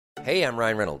Hey, I'm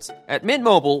Ryan Reynolds. At Mint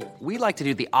Mobile, we like to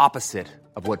do the opposite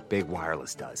of what Big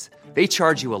Wireless does. They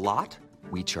charge you a lot,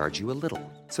 we charge you a little.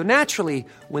 So naturally,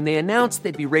 when they announced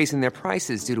they'd be raising their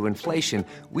prices due to inflation,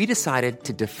 we decided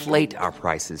to deflate our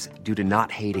prices due to not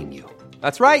hating you.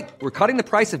 That's right. We're cutting the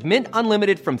price of Mint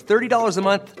Unlimited from $30 a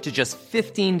month to just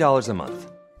 $15 a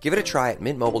month. Give it a try at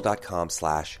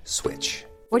mintmobile.com/switch.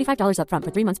 $45 up front for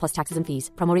 3 months plus taxes and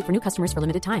fees. Promo rate for new customers for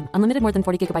limited time. Unlimited more than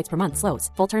 40 gigabytes per month. Slows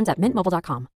full terms at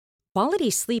mintmobile.com.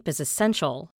 Quality sleep is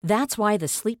essential. That's why the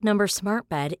Sleep Number Smart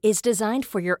Bed is designed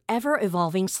for your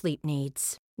ever-evolving sleep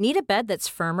needs. Need a bed that's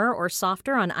firmer or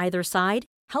softer on either side?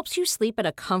 Helps you sleep at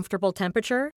a comfortable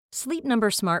temperature? Sleep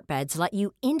Number Smart Beds let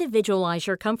you individualize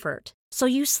your comfort, so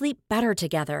you sleep better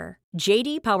together.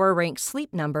 J.D. Power ranks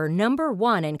Sleep Number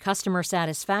 #1 in customer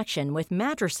satisfaction with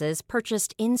mattresses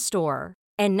purchased in-store.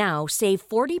 And now, save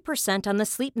 40% on the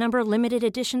Sleep Number Limited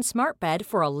Edition Smart Bed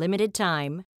for a limited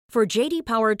time. For J.D.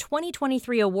 Power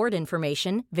 2023 award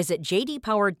information, visit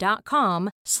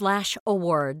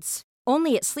jdpower.com/awards.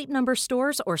 Only at Sleep Number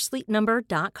stores or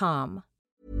sleepnumber.com.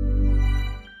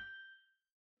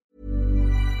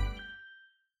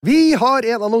 Vi har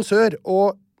en annonsør,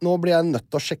 og nå blir jeg nødt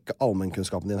til å sjekke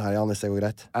allmennkunnskapen din her, Jan, hvis det går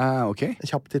greit. Ok. En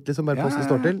kjapp titel som bare posten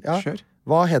står til. Ja. Kjør.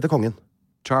 Hva heter kongen?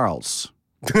 Charles.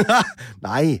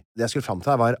 Nei, det jeg skulle frem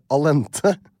til her var Allente.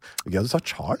 Gøy at du sa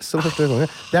Charles som første konge.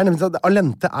 Det er nemlig at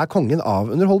Allente er kongen av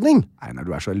underholdning. Nei, når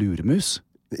du er så luremus.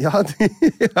 Ja,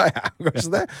 kanskje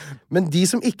det. Men de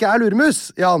som ikke er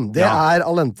luremus, Jan, det er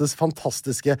Allentes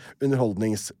fantastiske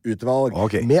underholdningsutvalg.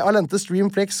 Ok. Med Allente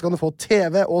Streamflex kan du få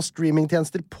TV- og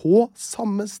streamingtjenester på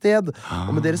samme sted.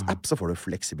 Og med deres app så får du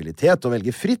fleksibilitet og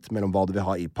velge fritt mellom hva du vil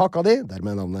ha i pakka di.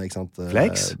 Dermed navnet, ikke sant?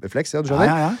 Flex. Flex, ja, du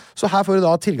skjønner. Ja. Så her får du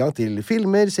da tilgang til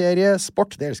filmer, serie,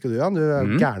 sport. Det elsker du, Jan. Du er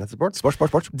gæren etter sport.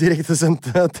 Sport.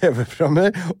 Direktesendte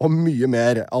TV-programmer og mye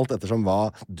mer. Alt ettersom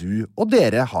hva du og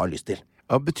dere har lyst til.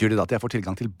 Og betyr det da at jeg får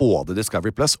tilgang til både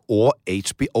Discovery Plus og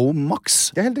HBO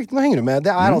Max? Det er helt riktig, nå henger du med.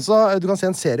 Det er altså, du kan se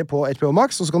en serie på HBO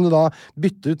Max, og så kan du da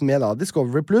bytte ut med da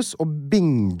Discovery Plus og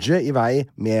binge i vei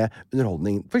med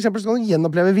underholdning. For eksempel så kan du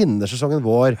gjenoppleve vinnersesongen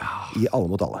vår i Alle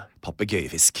mot alle.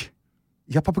 Papegøyefisk.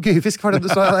 Ja, papegøyefisk var det du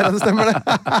sa der, det stemmer det.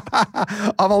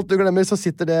 Av alt du glemmer, så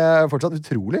sitter det fortsatt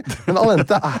utrolig. Men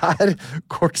Allente er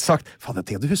kort sagt... Faen, jeg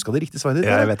tenkte du husket det riktige svaret ditt.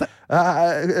 Ja, jeg vet det.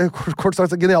 Kort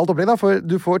sagt, genialt opplegg da, for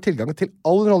du får tilgang til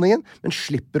all underholdningen, men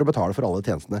slipper å betale for alle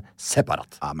tjenestene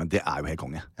separat. Ja, men det er jo helt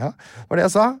konge. Ja, var det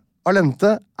jeg sa.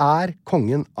 Allente er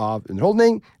kongen av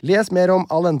underholdning. Les mer om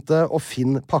Allente og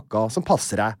finn pakka som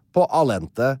passer deg på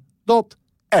allente.no.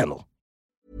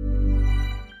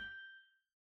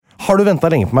 Har du ventet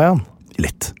lenge på meg, Jan?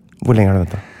 Litt. Hvor lenge har du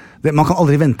ventet? Man kan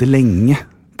aldri vente lenge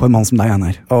på en mann som deg,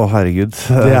 Einar. Å, herregud.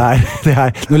 Det er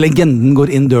når legenden går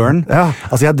inn døren. Ja.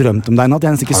 Altså, jeg har drømt om deg i natt. Jeg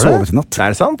har nesten ikke sovet i natt.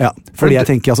 Er det sant? Ja, fordi jeg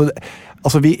tenker, jeg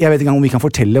vet ikke engang om vi kan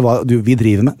fortelle hva vi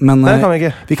driver med. Men, det kan vi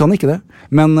ikke. Vi kan ikke det.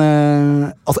 Men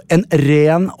en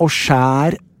ren og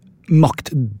skjær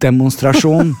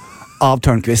maktdemonstrasjon av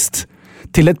Tørnquist.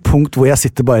 Til et punkt hvor jeg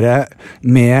sitter bare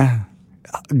med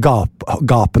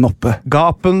gapen oppe.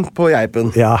 Gapen på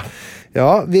geipen. Ja.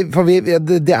 Ja, det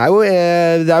er jo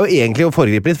egentlig å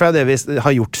foregripe litt, for det er det vi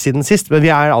har gjort siden sist, men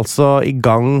vi er altså i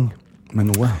gang med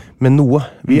noe.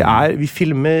 Vi har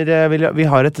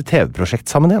et TV-prosjekt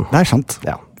sammen igjen. Det er sant.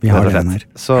 Ja, vi har det her.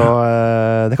 Så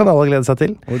det kan alle glede seg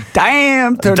til.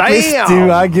 Damn, Tørnquist, du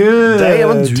er good!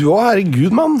 Damn, men du også,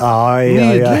 herregud, mann.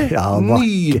 Nydelig.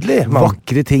 Nydelig, mann.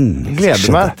 Vakre ting. Gleder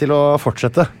meg til å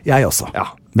fortsette. Jeg også.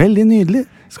 Ja. Veldig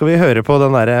nydelig. Skal vi høre på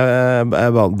den der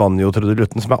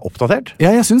banjo-trudelutten som er oppdatert?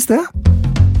 Ja, jeg syns det.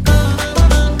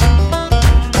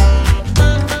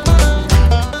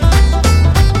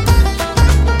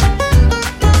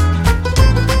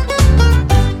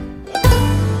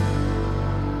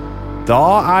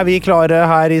 Da er vi klare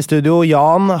her i studio.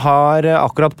 Jan har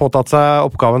akkurat påtatt seg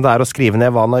oppgaven det er å skrive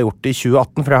ned hva han har gjort i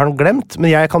 2018, for det har han glemt.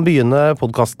 Men jeg kan begynne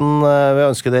podcasten ved å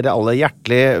ønske dere alle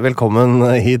hjertelig velkommen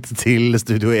hit til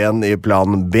Studio 1 i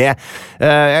Plan B.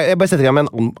 Jeg bare setter i gang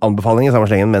med en anbefaling i samme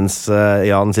slengen mens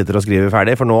Jan sitter og skriver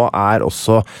ferdig, for nå er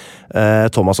også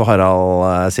Thomas og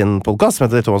Harald sin podcast, som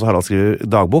heter Thomas og Harald skriver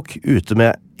dagbok, ute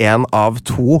med en av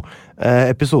 2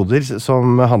 episoder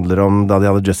som handler om da de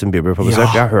hadde Justin Bieber på besøk.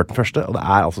 Ja. Jeg har hørt den første, og det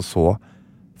er altså så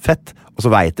fett. Og Og så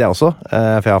vet jeg også,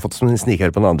 for jeg har fått snikhøre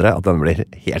på den andre, at den blir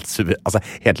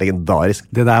helt legendarisk.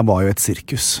 Det der var jo et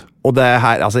sirkus. Og det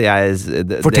her, altså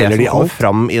Forteller de som kommer alt?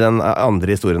 fram i den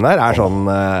andre historien der, sånn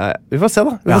vi får se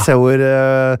da, vi får se hvor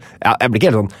jeg blir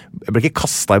ikke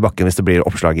kastet i bakken hvis det blir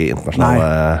oppslag i internasjonal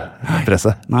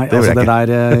presse. Nei, det altså det der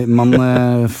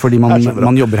fordi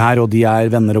man jobber her, og de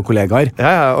er venner og kollegaer.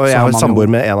 Ja, og jeg har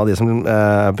samboer med en av de som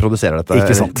produserer dette.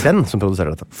 Ikke sant? Den som produserer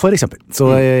dette. For eksempel.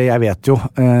 Så jeg vet jo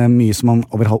mye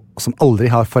som aldri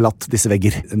har forlatt disse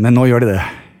vegger. Men nå gjør de det.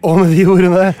 Og med de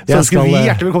ordene så ønsker vi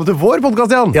hjertelig velkommen til vår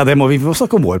podcast, Jan. Ja, det må vi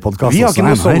snakke om vår podcast. Vi har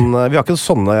ikke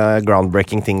sånne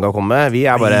groundbreaking ting å komme med. Vi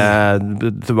er bare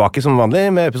tilbake som vanlig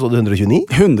med episode 129.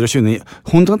 129.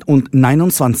 129.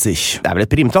 Det er vel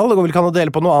et primtall. Det går vel ikke an å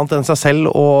dele på noe annet enn seg selv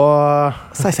og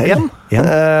seg selv.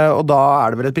 Og da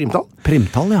er det vel et primtall?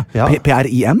 Primtall, ja.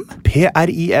 PRIM?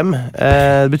 PRIM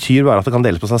betyr bare at det kan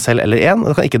deles på seg selv eller en.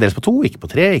 Det kan ikke deles på 2, ikke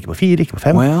på 3, ikke på 4, ikke på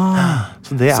 5.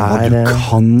 Så det du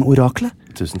kan oraklet.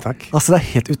 Tusen takk. Altså, det er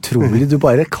helt utrolig. Du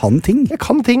bare kan ting. Jeg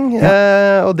kan ting.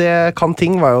 Og det kan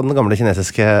ting var jo den gamle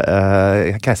kinesiske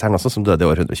keiseren også, som døde i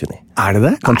år 129. Er det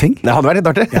det? Kan ting? Det hadde vært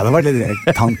litt artig. Ja, det var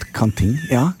litt kan ting,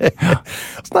 ja.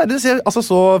 Sånn det ser altså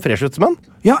så fresh ut, mann.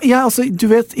 Ja, altså, du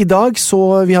vet, i dag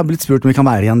så vi har blitt spurt om vi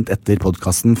kan være igjen etter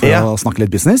podcasten for å snakke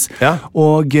litt business. Ja.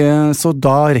 Og så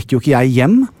da rekker jo ikke jeg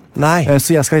hjem. Nei.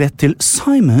 Så jeg skal rett til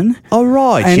Simon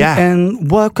and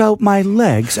work out my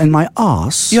legs and my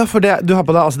ass. Ja, for det du har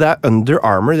på deg, altså det er Under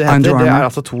Armour. Det er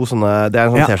altså to sånne, det er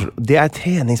en sånn t-skjorte. Det er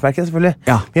treningsmerke, selvfølgelig.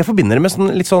 Ja. Men jeg forbinder det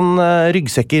med litt sånn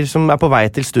ryggsekker som er på vei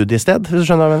til studiested, hvis du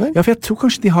skjønner hva jeg mener? Ja, for jeg tror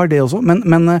kanskje de har det også. Men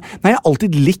nei, jeg har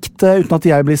alltid likt, uten at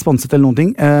jeg blir sponset eller noen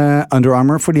ting, Under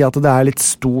Armour, fordi at det er litt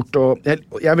stort, og jeg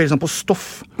er veldig sånn på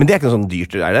stoff. Men det er ikke noe sånn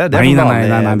dyrt, er det?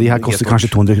 Nei, de her koster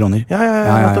kanskje 200 kroner.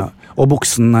 Ja. Og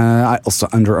buksen er også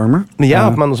Under Armour. Men jeg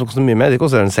har på meg noe som koster mye mer. De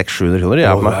koster 600-700 kroner.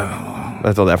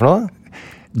 Vet du hva det er for noe?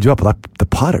 Du har på deg The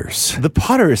Potters. The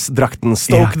Potters-drakten.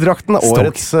 Stoke-drakten.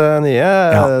 Årets nye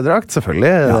drakt,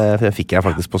 selvfølgelig. Det fikk jeg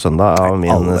faktisk på søndag av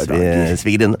min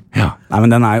svigerinne. Ja. Nei,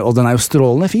 men den er jo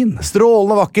strålende fin.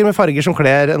 Strålende vakker med farger som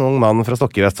kler en ung mann fra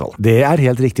Stokke i Vestfold. Det er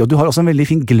helt riktig, og du har også en veldig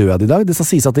fin glød i dag. Det skal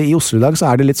sies at i Oslo i dag så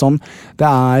er det litt sånn, det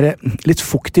er litt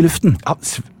fukt i luften. Ja,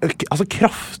 altså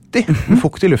kraftig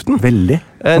fukt i luften. Veldig.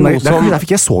 Der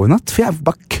fikk jeg sove i natt, for jeg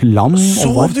var klam.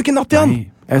 Sov du ikke natt igjen?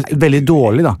 Veldig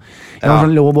dårlig da. Jeg var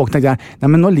sånn lov å våkne. Nei,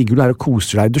 men nå ligger du her og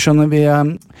koser deg. Du skjønner,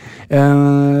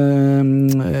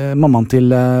 mammaen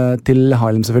til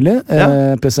Harlem selvfølgelig,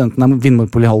 presidenten av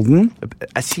Vinmonopolet i Halden.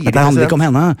 Det handler ikke om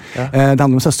henne. Det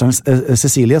handler om søsteren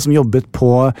Cecilie, som jobbet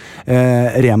på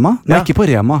Rema. Nei, ikke på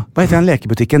Rema. Hva heter den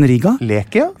lekebutikken? Riga?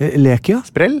 Leke?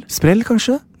 Sprell,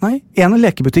 kanskje? Nei, en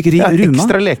lekebutikk, Runa.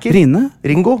 Ekstra leker. Rine.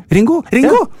 Ringo.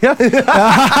 Ja.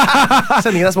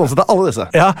 Sendingen er sponset av alle disse.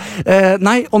 Ja,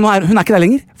 nei, og hun er ikke der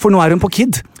lenger, for nå er hun på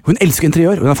Kid. Hun elsker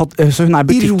interiør, så hun er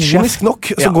butikksjef. Ironisk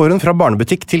nok, så går hun fra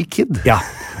barnebutikk til Kid. Ja,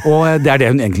 og det er det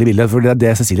hun egentlig vil, for det er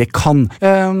det Cecilie kan.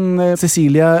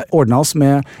 Cecilie ordnet oss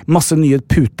med masse nye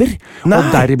puter, og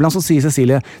deriblant så sier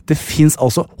Cecilie, det finnes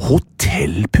altså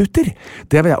hotellputer.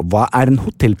 Hva er en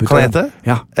hotellpute? Kan jeg hete?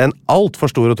 Ja. En alt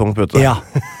for stor og tung pute. Ja.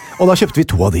 Og da kjøpte vi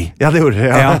 2 av de. Ja, det gjorde vi,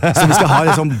 så vi skal ha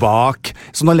liksom bak.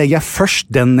 Så nå legger jeg først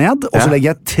den ned, og så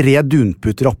legger jeg 3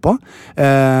 dunputer oppå.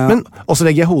 Og så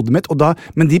legger jeg hodet mitt,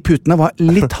 men de putene var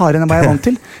litt hardere enn hva jeg er vant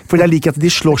til. For jeg liker at de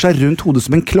slår seg rundt hodet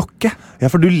som en klokke. Ja,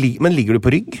 men ligger du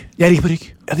på rygg? Jeg ligger på rygg.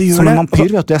 Ja, det gjør som en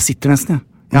vampyr, vet du. Jeg sitter nesten,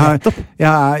 hva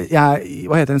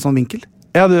heter en sånn vinkel?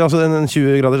 Ja, altså en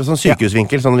 20 grader, sånn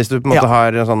sykehusvinkel, sånn hvis du på en måte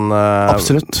har sånn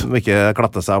absolutt. Ikke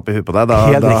klatte seg opp i huet på deg, da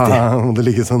må det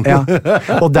ligge sånn. Ja.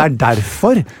 Og det er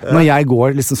derfor, når jeg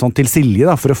går liksom sånn til Silje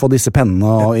da, for å få disse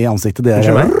pennene i ansiktet det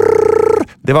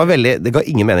ga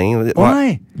ingen mening.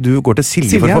 Du går til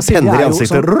Silje for å få penner i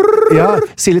ansiktet. Ja,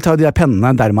 Silje tar de der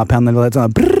pennene, dermapenn eller hva det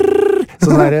heter,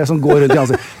 som går rundt i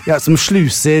ansiktet, som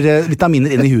sluser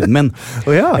vitaminer inn i huden min.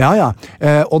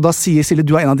 Og da sier Silje,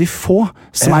 du er en av de få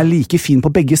som er like fin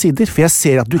på begge sider, for jeg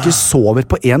ser at du ikke sover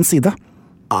på en side.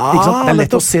 Det er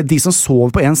lett å se de som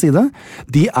sover på en side,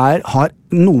 de har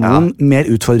noen mer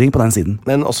utfordring på den siden.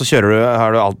 Men også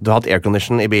har du hatt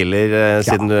aircondition i biler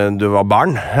siden du var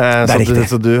barn,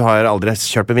 så du har aldri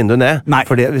kjørt med vinduet ned. Nei.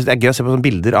 For det er gøy å se på sånne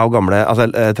bilder av gamle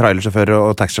trailersjåfører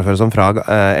og taxisjåfører som fra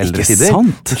eldre sider.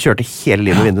 Som kjørte hele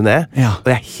livet med vinduet ned.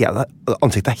 Og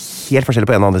ansiktet er helt forskjellig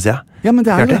på en og andre siden. Ja, men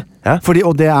det er det. Ja.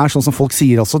 Og det sånn som folk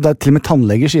sier også, det til og med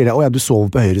tannleger sier det, du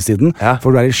sover på høyre siden, for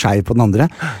du litt skeiv på den andre.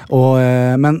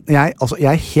 Men jeg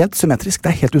helt symmetrisk,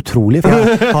 det helt utrolig, for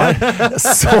jeg har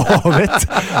sovet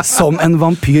som en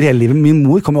vampyr hele livet. Min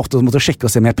mor kom jo ofte og måtte sjekke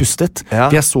og se om jeg pustet,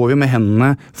 for jeg sov jo med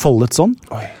hendene foldet sånn,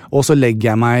 og så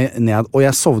legger jeg meg ned, og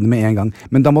jeg sovner med en gang.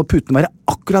 Men da må puten være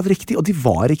akkurat riktig, og de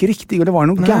var ikke riktig, og det var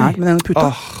noe gærent med denne puta.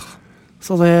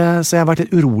 Så jeg har vært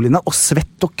litt urolig og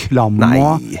svett og klam.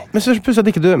 Men så pusset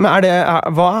ikke du. Men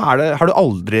har du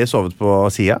aldri sovet på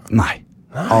siden? Nei.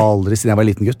 Aldri siden jeg var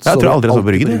liten gutt. Jeg tror aldri jeg sovet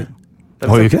på ryggen.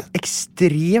 Har du ikke?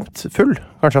 Ekstremt full.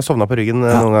 Kanskje jeg har sovnet på ryggen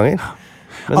noen ganger.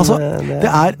 Men,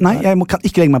 nei, jeg kan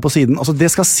ikke legge meg på siden. Det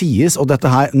skal sies, og dette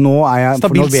her, nå jeg...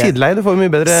 Stabilt sideleie, du får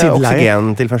mye bedre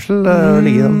oksygentilførsel.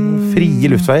 Ligge i frie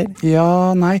luftveier.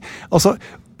 Ja, nei.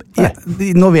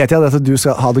 Nå vet jeg at du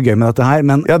skal ha det gøy med dette her,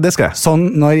 men det skal jeg. Sånn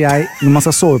når man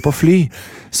skal sove på fly,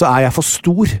 så jeg for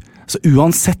stor. Så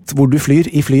uansett hvor du flyr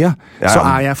i flyet, så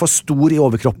jeg for stor i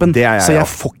overkroppen. Så jeg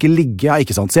får ikke ligge,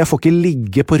 ikke sant? Så jeg får ikke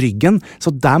ligge på ryggen. Så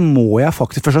der må jeg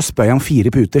faktisk, først så spør jeg om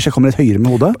 4 puter, så jeg kommer litt høyere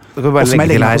med hodet. Og så må jeg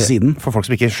legge meg på siden. For folk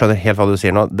som ikke skjønner helt hva du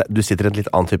sier nå, du sitter i et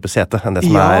litt annen type sete enn det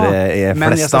som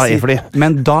flest i fly.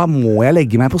 Men da må jeg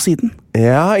legge meg på siden.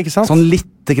 Ja, ikke sant? Sånn litt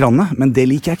grann, men det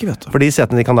liker jeg ikke, vet du. For de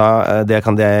setene kan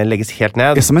legges helt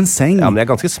ned. Det som en seng. Ja, men de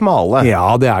ganske smale.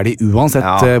 Ja, det de uansett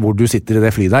hvor du sitter i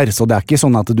det flyet der. Så det ikke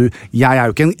sånn at jeg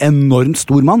jo ikke en enormt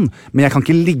stor mann, men jeg kan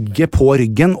ikke ligge på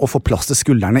ryggen og få plass til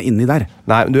skuldrene inni der.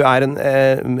 Nei, du du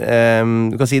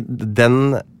kan si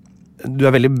du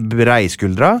veldig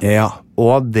breiskuldra. Ja.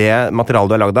 Og det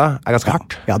materialet du har laget av ganske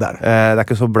hardt. Ja, det det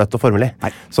ikke så bløtt og formelig. Nei.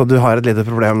 Så du har et lite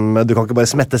problem. Du kan ikke bare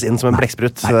smettes inn som en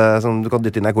blekksprut som du kan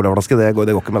dytte inn i en colaflaske. Det går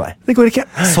ikke med deg. Det går ikke.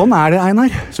 Sånn det,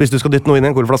 Einar. Så hvis du skal dytte noe inn i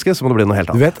en colaflaske, så må det bli noe helt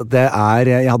annet. Du vet,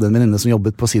 jeg hadde en venninne som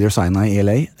jobbet på Cedars-Sinai i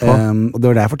LA, og det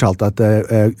var der jeg fortalte at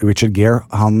Richard Gere,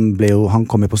 han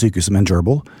kom jo på sykehuset med en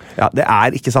gerbil. Ja, det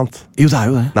ikke sant. Jo, det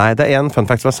jo det. Nei, det en fun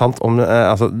fact som sant om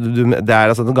det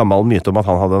en gammel myte om at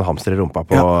han hadde en hamster i rumpa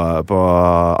på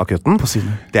akutten.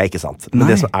 Det ikke sant. Men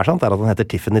det som sant, at han heter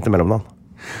Tiffany til mellomnavn.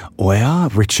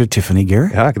 Richard Tiffany Gere.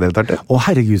 Ja, ikke det litt artig? Å,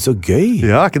 herregud, så gøy.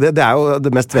 Ja, ikke det? Det jo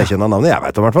det mest vedkjennende navnet jeg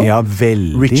vet om, i hvert fall. Ja,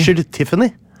 veldig. Richard Tiffany.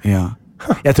 Ja.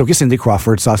 Jeg tror ikke Cindy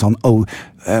Crawford sa sånn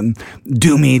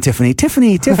do me, Tiffany.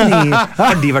 Tiffany!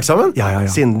 Har de vært sammen? Ja.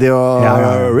 Cindy og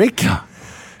Rick? Ja.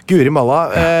 Guri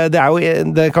malla. Det jo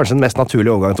kanskje den mest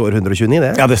naturlige overgangen til år 129,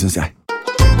 det? Ja, det synes jeg.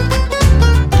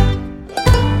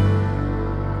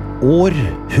 År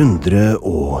 129.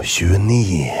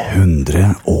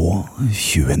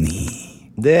 129.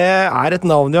 Det et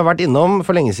navn vi har vært innom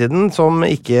for lenge siden, som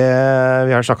ikke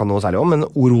vi har snakket noe særlig om, men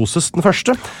Oroses den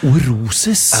første.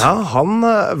 Oroses? Ja, han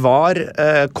var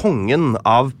kongen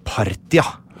av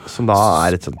Partia, som da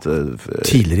et sånt...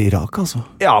 tidligere Irak, altså?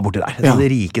 Ja, borti der. Det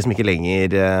rike som ikke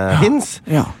lenger finnes.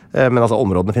 Ja. Men altså,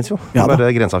 områdene finnes jo. Ja, bare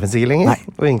grensa finnes ikke lenger. Nei.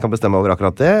 Og ingen kan bestemme over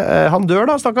akkurat det. Han dør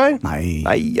da, stakkar. Nei.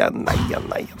 Nei.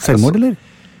 Selvmord, eller?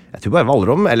 Jeg tror bare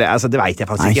Valrom, eller det vet jeg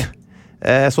faktisk ikke.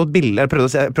 Jeg så et bilde, jeg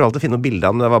prøvde alltid å finne noe bilde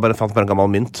av den. Jeg fant bare en gammel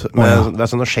mynt. Det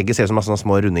sånn at skjegget ser ut som sånne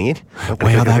små rundinger.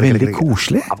 Ja, det veldig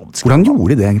koselig. Hvordan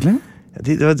gjorde de det egentlig?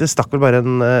 Det stakk vel bare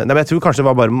Nei, men jeg tror kanskje det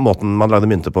var bare måten man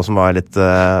lagde mynter på som var litt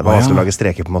vanskelig å lage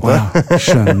streker på en måte.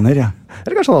 Skjønner, ja.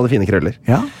 Eller kanskje han hadde fine krøller.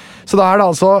 Ja. Så da det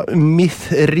altså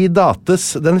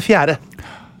Mithridates den 4.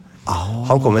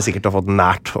 Han kommer sikkert til å få et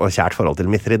nært og kjært forhold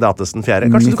til Mithridates den 4.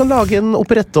 Kanskje du kan lage en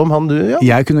operette om han, du? Ja?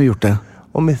 Jeg kunne gjort det.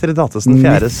 Om Mithridates den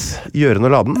 4s gjøren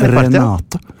og laden.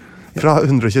 Renate. Fra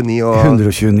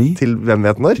 129 til hvem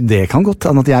vet når? Det kan godt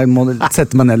at jeg må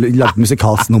sette meg ned og lage et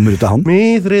musikalsk nummer ut av han.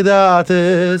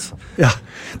 Mithridates. Ja,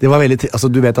 det var veldig... Altså,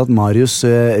 du vet at Marius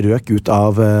røk ut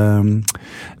av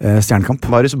Stjernekamp.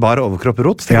 Marius bar overkropp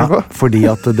rot, ja, fordi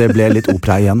at det ble litt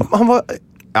opera igjen. Han var...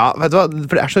 Ja, vet du hva?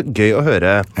 For det så gøy å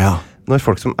høre... Ja. Når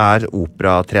folk som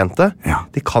operatrente,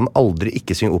 de kan aldri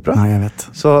ikke synge opera. Nei, jeg vet.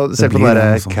 Så selv på den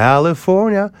der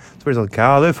California, så blir det sånn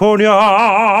California!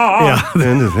 Ja.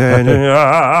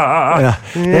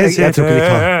 Jeg tror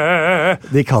ikke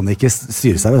de kan ikke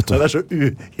styre seg, vet du. Det så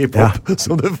hiphop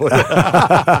som du får.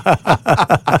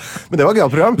 Men det var et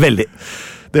gøyalt program. Veldig.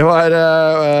 Det var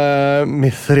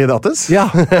Mithridates.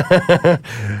 Ja.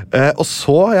 Og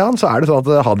så det sånn at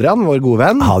Hadrian, vår gode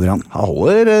venn, han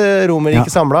holder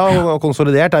Romerriket samlet og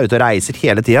konsolidert, ute og reiser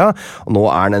hele tiden. Og nå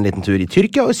han en liten tur i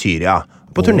Tyrkia og Syria.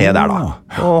 På turné der da.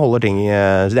 Og holder ting,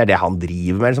 så det det han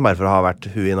driver med, liksom, bare for å ha vært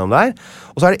huet innom der.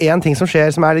 Og så det en ting som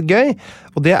skjer som litt gøy,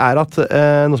 og det at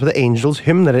noe som heter Angels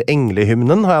Hymn, eller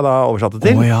Englehymnen, har jeg da oversatt det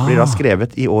til, blir da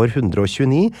skrevet i år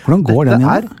 129. Hvordan går den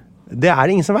igjen? Det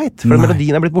det ingen som vet, for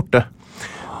melodien blitt borte.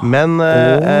 Men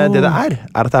det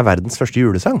at det verdens første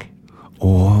julesang.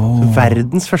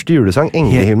 Verdens første julesang,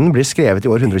 Englehymnen, blir skrevet i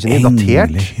år 129,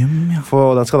 datert.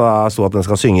 For den skal da stå at den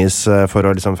skal synges for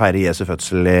å liksom feire Jesu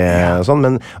fødsel og sånn,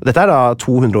 men dette da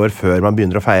 200 år før man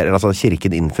begynner å feire, altså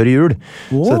kirken innfører jul.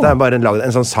 Så dette bare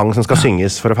en sånn sang som skal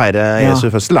synges for å feire Jesu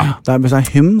fødsel da. Da hvis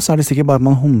det hymn, så det sikkert bare at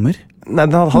man hummer. Nei,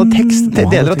 den hadde tekst,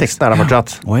 deler av teksten der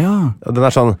fortsatt.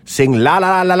 Den sånn, sing la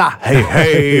la la la, hei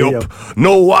hei opp,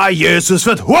 nå Jesus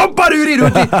født,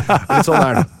 hopparuriruti. Litt sånn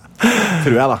der.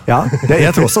 Tror jeg da. Ja,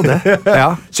 jeg tror også det. Ja.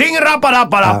 Sing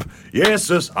rapparapparap,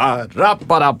 Jesus er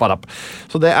rapparapparap.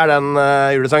 Så det den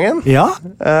julesangen. Ja.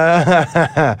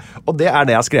 Og det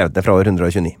det jeg har skrevet ned fra år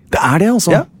 129. Det det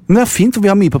altså. Ja. Men det fint, for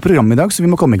vi har mye på programmet i dag, så vi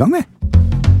må komme i gang, vi.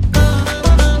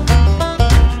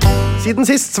 Siden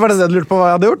sist så var det du lurte på hva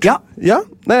jeg hadde gjort? Ja.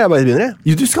 Nei, jeg bare begynner jeg.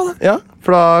 Jo, du skal det. Ja,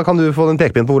 for da kan du få den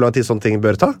pekepinn på hvor lang tid sånne ting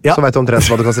bør ta. Ja. Så vet du omtrent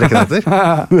hva du kan strekke den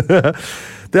etter.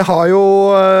 Det har jo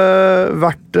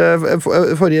vært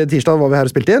forrige tirsdag var vi her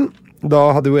og spilte inn. Da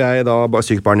hadde jo jeg da bare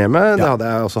sykt barn hjemme. Det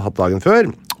hadde jeg også hatt dagen før.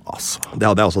 Det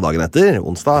hadde jeg også dagen etter,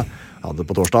 onsdag. Jeg hadde det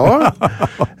på torsdag også.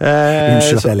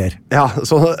 Unnskyld at jeg ler. Ja,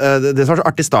 så det som var så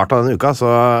artig start av denne uka, så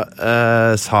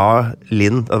sa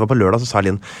Linn, det var på lørdag, så sa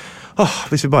Linn,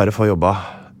 hvis vi bare får jobba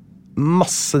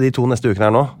masse de 2 neste ukene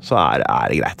her nå, så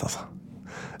det greit, altså.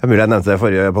 Det mulig jeg nevnte det i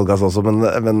forrige podcast også, men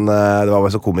det var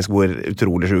bare så komisk hvor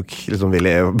utrolig syk liksom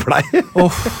Willy blei.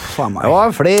 Faen meg. Det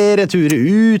var flere turer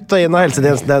ut og inn av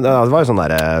helsetjenesten. Det var jo sånn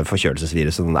der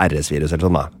forkjølelsesvirus, sånn RS-virus eller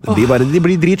sånn da. De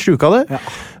blir dritsjuke av det.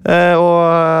 Og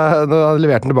når jeg hadde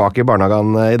levert den tilbake i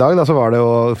barnehagen i dag, da, så var det jo,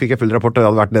 fikk jeg full rapport, og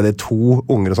jeg hadde vært nede i 2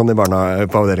 unger og sånn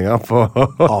på avdelingen.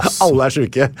 Alle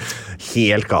syke.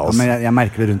 Helt kaos. Ja, men jeg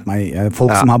merker det rundt meg.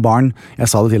 Folk som har barn,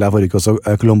 jeg sa det til deg forrige uke også,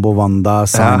 Colombo, Wanda,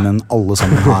 Simon, alle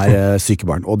sammen syke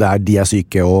barn, og de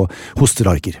syke og hoster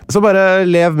og harker. Så bare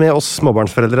lev med oss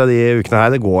småbarnsforeldre de ukene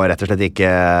her. Det går rett og slett ikke,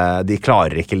 de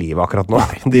klarer ikke livet akkurat nå.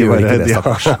 Nei, de har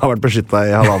vært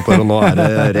beskyttet i 1,5 år, og nå det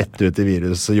rett ut i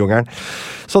virusjungelen.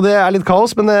 Så det litt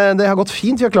kaos, men det har gått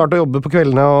fint. Vi har klart å jobbe på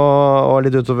kveldene og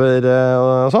litt utover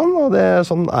og sånn, og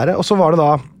sånn det. Og så var det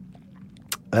da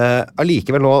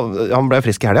allikevel nå, han ble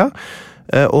frisk i helga,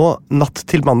 og natt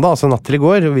til mandag, altså natt til i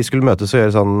går, vi skulle møtes og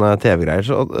gjøre sånn TV-greier,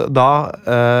 så da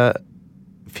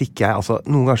fikk jeg, altså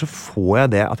noen ganger så får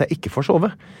jeg det at jeg ikke får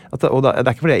sove. Og det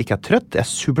ikke fordi jeg ikke trøtt, jeg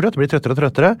supertrøtt, blir trøttere og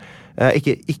trøttere,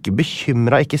 ikke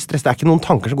bekymret, ikke stress, det ikke noen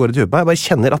tanker som går i huet på meg, jeg bare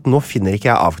kjenner at nå finner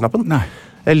ikke jeg av-knappen. Nei.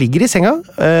 Jeg ligger i senga,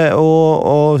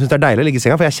 og synes det deilig å ligge i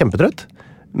senga, for jeg kjempetrøtt.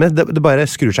 Men det bare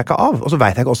skrur seg ikke av, og så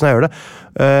vet jeg ikke hvordan jeg gjør det.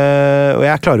 Og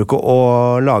jeg klarer jo ikke å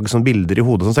lage sånne bilder i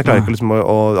hodet, så jeg klarer ikke liksom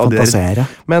å fantasere.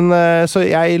 Men så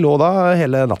jeg lå da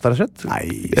hele natta, rett og slett. Nei,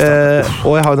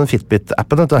 og jeg har jo den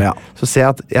Fitbit-appen, vet du. Ja. Så ser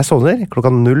jeg at jeg sovner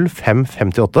klokka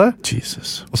 05:58.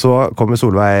 Jesus. Og så kommer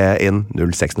Solveig inn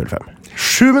 06:05.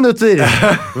 7 minutter!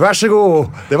 Vær så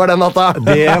god! Det var den natta.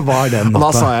 Det var den natta. Og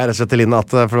da sa jeg rett og slett til Linn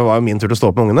at, for det var jo min tur til å stå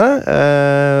opp med ungene,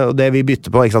 og det vi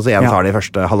bytter på, ikke sant, så en tar de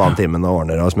første 1,5 timen og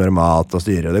ordner og smører mat og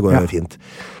styrer, og det går jo fint.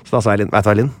 Så da sa jeg, vet du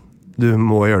hva, Linn? Du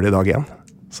må gjøre det i dag igjen.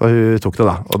 Så hun tok det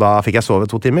da, og da fikk jeg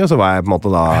sove 2 timer, og så var jeg på en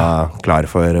måte da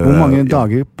klar for... Hvor mange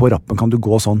dager på rappen kan du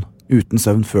gå sånn, uten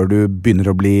søvn, før du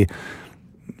begynner å bli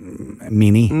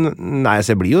mini? Nei,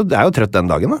 så jeg jo trøtt den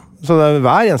dagen da. Så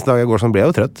hver eneste dag jeg går sånn blir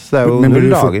jeg jo trøtt. Så det jo 0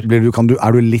 dager.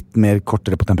 Er du litt mer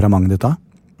kortere på temperamentet ditt da?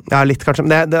 Ja, litt kanskje.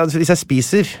 Men hvis jeg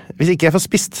spiser, hvis ikke jeg får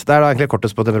spist, det da egentlig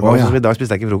kortest på temperamentet. Så i dag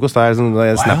spiste jeg ikke frokost, da liksom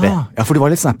snappy. Ja, for du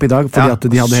var litt snappy i dag, fordi at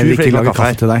de hadde heller ikke laget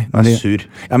kaffe til deg. Jeg sur.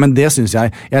 Ja, men det synes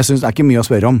jeg. Jeg synes det ikke mye å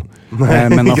spørre om,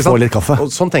 men å få litt kaffe. Og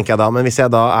sånn tenker jeg da, men hvis jeg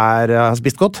da har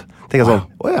spist godt, tenker jeg sånn,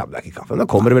 åja, det ikke kaffe, men da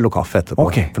kommer det vel noe kaffe etterpå.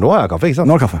 Okay. For nå har jeg kaffe, ikke sant?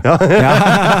 Nå har kaffe. Ja.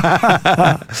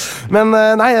 Men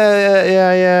nei,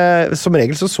 jeg som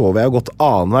regel så sover jeg jo godt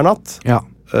annenhver natt. Ja.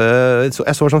 Så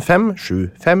jeg sover sånn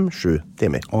 5-7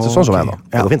 timer. Så sånn sover jeg nå.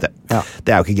 Det går fint det. Ja.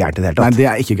 Det jo ikke gærent i det hele tatt. Nei,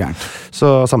 det ikke gærent. Så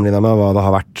sammenlignet med hva det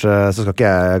har vært, så skal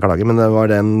ikke jeg klage, men da var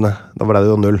det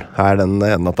jo 0 her den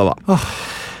ene natta da.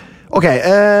 Ok,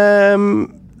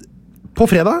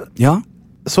 på fredag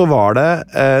så var det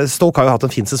Stoke har jo hatt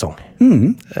en fin sesong.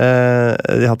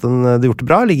 De har gjort det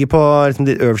bra, ligger på liksom,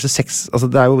 de øverste 6, altså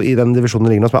det jo i den divisjonen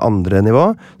ligger nå som andre nivå,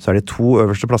 så de 2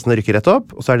 øverste plassene rykker rett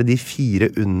opp, og så det de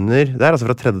 4 under der, altså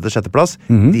fra 3. til 6. plass,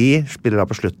 de spiller da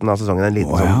på slutten av sesongen en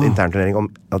liten sånn internturnering om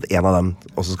at en av dem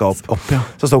også skal opp.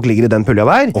 Så Stoke ligger i den pulja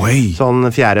der, sånn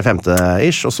 4.-5.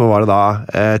 ish, og så var det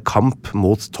da kamp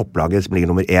mot topplaget som ligger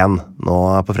nummer 1 nå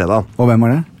på fredag. Og hvem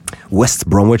var det? West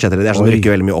Bromwich heter det, sånn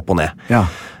rykker veldig mye opp og ned. Ja.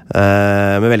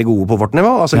 Men veldig gode på vårt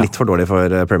nivå, altså litt for dårlig for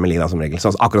Premier League da, som regel.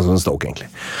 Så, akkurat som Stoke, egentlig.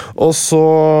 Og så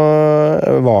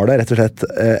var det rett og slett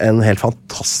en helt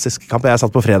fantastisk kamp. Jeg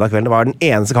satt på fredag kveld. Det var den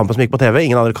eneste kampen som gikk på TV.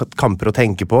 Ingen andre kamper å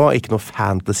tenke på. Ikke noe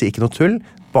fantasy, ikke noe tull.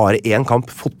 Bare én kamp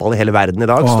fotball i hele verden i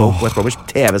dag. Stoke West Bromwich,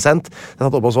 TV-sendt. Jeg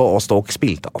satt oppe og Stoke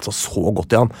spilte altså så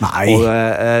godt igjen.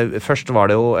 Og først var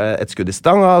det jo et skudd i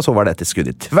stanga, så var det et skudd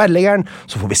i tverrleggeren,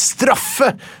 så får vi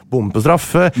straffe! Bombe på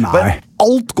straffe.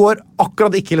 Alt går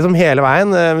akkurat ikke liksom hele veien.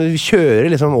 Vi kjører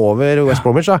liksom over West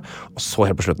Bromwich, da. Og så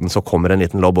helt på slutten så kommer en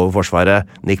liten lobb over forsvaret.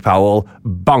 Nick Powell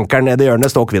banker ned i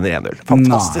hjørnet. Stoke vinner 1-0.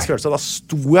 Fantastisk følelse. Da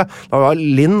sto jeg, da var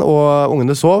Linn og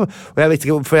ungene sov, og jeg vet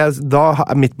ikke,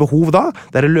 for mitt behov da,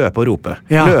 det er å løpe og rope.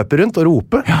 Løpe rundt og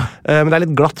rope. Men det er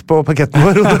litt glatt på parketten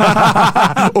vår.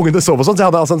 Ungene sov og sånn, så jeg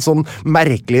hadde altså en sånn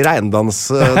merkelig regndans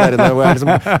der inne, hvor jeg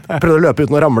liksom prøvde å løpe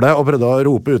uten å ramle, og prøvde å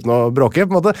rope uten å bråke,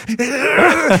 på en måte.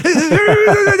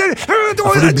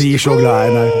 For du blir så glad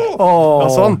i deg.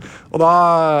 Sånn. Og da,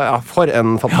 for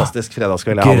en fantastisk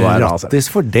fredagskveld jeg hadde der. Grattis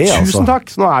for det, altså. Tusen takk.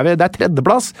 Så nå det er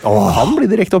tredjeplass. Kan bli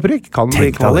direkte opprykk, kan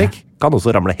bli kvalik. Kan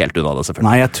også ramle helt unna det, selvfølgelig.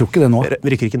 Nei, jeg tror ikke det nå. Vi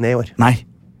rykker ikke ned i år. Nei.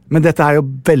 Men dette er jo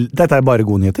dette er bare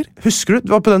gode nyheter. Husker du,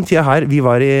 det var på den tida her vi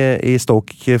var i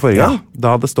Stoke forrige gang. Da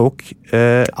hadde Stoke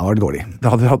da var det dårlig.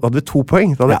 Da hadde vi 2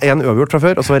 poeng. Da hadde vi en uavgjort fra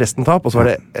før, og så var resten tap, og så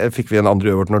fikk vi en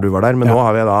andre uavgjort når du var der. Men nå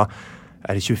har vi da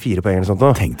det 24 poeng eller sånt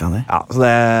nå? Tenk deg det. Ja, så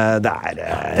det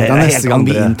er neste gang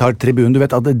vi inntar tribunen, du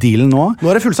vet at dealen nå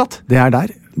er det fullsatt. Det er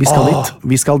der.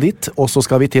 Vi skal dit, og så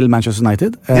skal vi til Manchester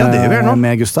United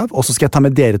med Gustav, og så skal jeg ta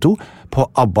med dere to på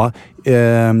ABBA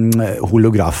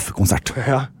holografkonsert.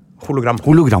 Ja. Hologram.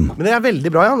 Men det er veldig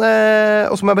bra, Jan.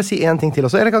 Og så må jeg bare si en ting til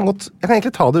også. Eller jeg kan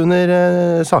egentlig ta det under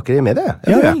saker i media.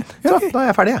 Ja, så, da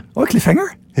er jeg ferdig. Og cliffhanger.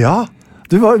 Ja.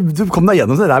 Du kom deg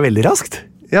gjennom det der veldig raskt.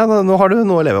 Ja, nå har du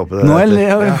noe å leve opp i det. Nå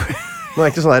er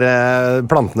ikke sånn der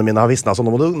plantene mine har visnet, så nå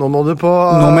må du på...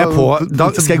 Da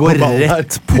skal jeg gå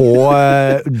rett på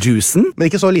juicen. Men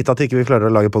ikke så lite at ikke vi klarer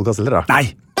å lage podcast heller, da.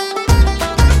 Nei.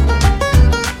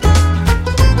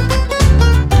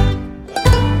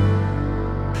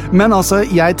 Men altså,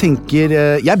 jeg tenker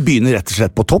jeg begynner rett og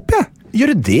slett på topp, jeg.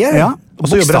 Gjør du det? Ja. Og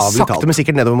så jobber jeg sakte, men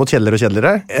sikkert nedover mot kjeldere og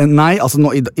kjeldere? Nei,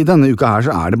 altså i denne uka her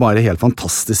så er det bare helt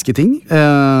fantastiske ting.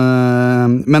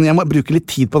 Men jeg må bruke litt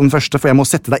tid på den første, for jeg må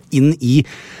sette deg inn i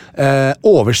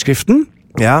overskriften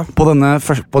på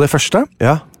det første.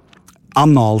 Ja.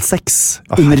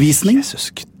 Analsex-undervisning.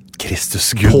 Jesus Kristus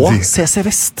Gud. På CC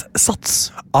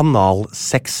Vest-sats.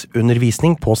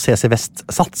 Analsex-undervisning på CC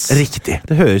Vest-sats. Riktig.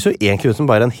 Det høres jo egentlig ut som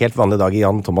bare en helt vanlig dag i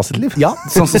Jan Thomas sitt liv. Ja,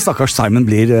 sånn som stakkars Simon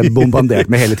blir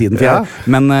bombardert med hele tiden.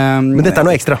 Men dette er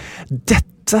noe ekstra.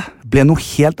 Dette ble noe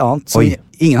helt annet som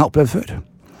ingen har opplevd før.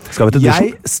 Skal vi til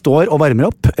dusjen? Jeg står og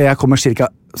varmer opp. Jeg kommer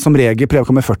som regel prøver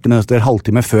å komme 40 minutter,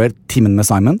 halvtime før timen med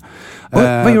Simon.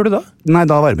 Hva gjør du da? Nei,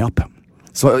 da varmer jeg opp.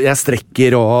 Så jeg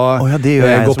strekker og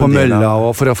går på mølla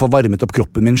for å få varmet opp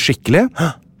kroppen min skikkelig.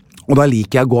 Og da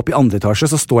liker jeg å gå opp i andre etasje,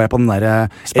 så står jeg på den der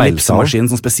ellipsemaskinen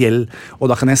som spesiell,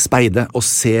 og da kan jeg speide og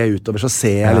se utover, så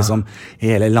ser jeg liksom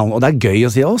hele landet, og det er gøy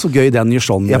å si, så gøy den gjør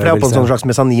sånn. Ja, for jeg er på en sånn slags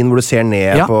mesanin hvor du ser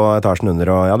ned på etasjen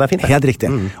under, og det er fint. Helt riktig.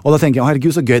 Og da tenker jeg,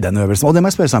 herregud, så gøy den øvelsen, og det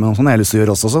må jeg spørre Simon om, sånn jeg har lyst til å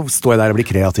gjøre også, så står jeg der og blir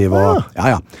kreativ, og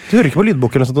Du hører ikke på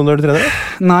lydbok eller noe sånt når du trener?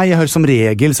 Nei, jeg hører som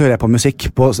regel, så hører jeg på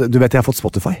musikk, du vet jeg har fått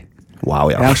Spotify.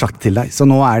 Wow, Jeg har sagt til deg, så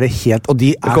nå er det helt og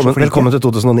de er velkommen til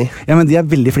 2009. Ja, men de er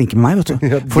veldig flinke med meg, vet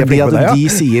du. Fordi at de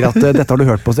sier at dette har du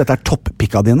hørt på, så dette er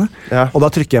topp-pikka dine. Og da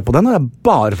trykker jeg på den, og det er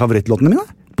bare favorittlåtene mine.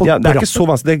 Ja, det er ikke så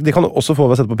vanskelig. Det kan du også få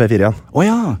ved å sette på P4 igjen.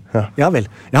 Ja vel.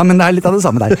 Ja, men det er litt av det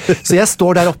samme der. Så jeg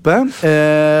står der oppe,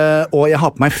 og jeg har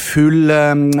på meg full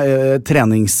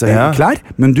treningsklær.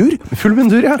 Mundur. Full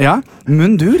mundur, ja.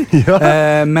 Mundur.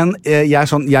 Men jeg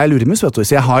er luremus, vet du.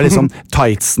 Så jeg har liksom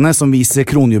tightsene som viser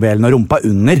kronjuvelen og rumpa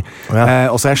under.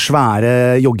 Og så er jeg svære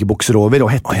joggebukser over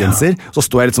og hettegenser. Så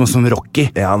står jeg liksom som Rocky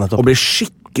og blir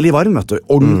skikkelig varm, vet du.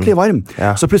 Ordentlig varm.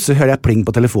 Så plutselig hører jeg pling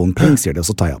på telefonen. Pling, sier det, og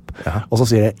så tar jeg opp. Og så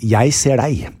sier jeg, jeg ser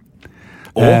deg.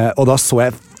 Og da så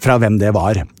jeg fra hvem det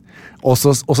var. Og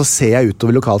så ser jeg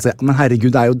utover lokalet og sier, men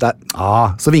herregud, det er jo der.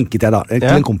 Så vinket jeg da til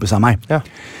en kompis av meg.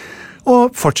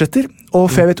 Og fortsetter,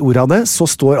 og før jeg vet ordet av det, så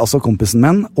står altså kompisen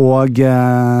min og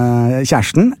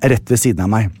kjæresten rett ved siden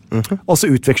av meg. Og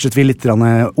så utvekslet vi litt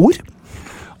ord.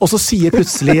 Og så sier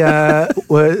plutselig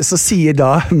så sier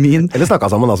da min... Eller snakket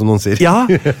sammen da, som noen sier. Ja,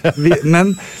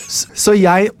 men så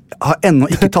jeg har ennå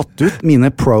ikke tatt ut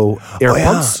mine Pro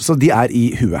AirPods, så de er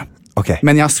i huet. Ok.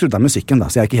 Men jeg har skrudd av musikken, da,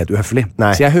 så jeg er ikke helt uhøflig. Nei.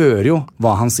 Så jeg hører jo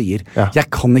hva han sier. Ja. Jeg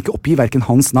kan ikke oppgi hverken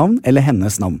hans navn eller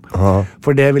hennes navn.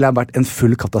 For det ville ha vært en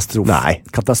full katastrofe. Nei.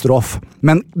 Katastrof.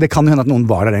 Men det kan jo hende at noen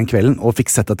var der den kvelden og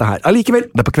fikk sett dette her. Allikevel.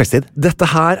 Det på kveldstid? Dette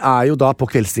her er jo da på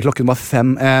kveldstid. Klokken var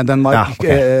 5. Den var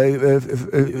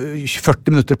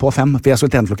 40 minutter på 5, for jeg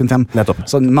skulle tjene klokken 5. Nettopp.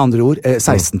 Så med andre ord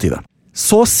 16:20.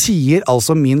 Så sier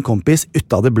altså min kompis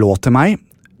ut av det blå til meg,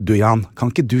 du Jan,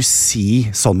 kan ikke du si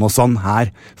sånn og sånn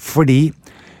her, fordi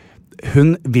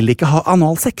hun vil ikke ha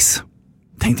analsex.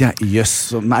 Tenkte jeg,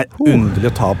 jøss, det er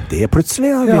underlig å ta opp det plutselig.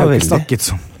 Ja. Vi har jo ikke snakket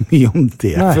så mye om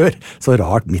det før. Så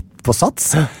rart midt på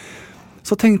sats.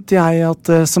 Så tenkte jeg at,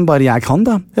 som bare jeg kan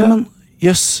da, men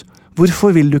jøss,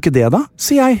 hvorfor vil du ikke det da,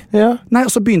 sier jeg. Ja. Nei,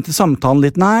 og så begynte samtalen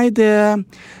litt, nei,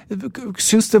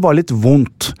 syns det var litt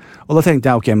vondt. Og da tenkte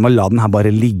jeg, ok, må la den her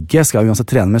bare ligge, skal vi uansett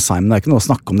trene med Simon, det er ikke noe å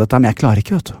snakke om dette, men jeg klarer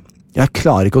ikke, vet du. Jeg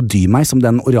klarer ikke å dy meg som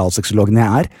den oralsexologen jeg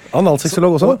er.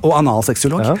 Analsexolog også? Og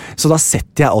analsexolog. Ja. Så da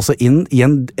setter jeg altså inn i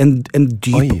en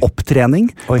dyp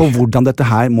opptrening på hvordan dette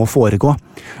her må foregå.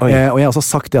 Og jeg har også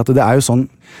sagt det at det er jo sånn,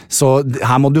 så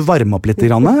her må du varme opp litt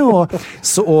grann, og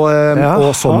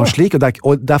sånn og slik, og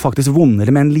det er faktisk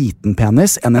vondere med en liten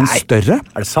penis enn en større.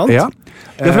 Er det sant? Ja.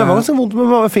 Ja, for det var ganske vondt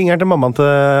med fingeren til mammaen til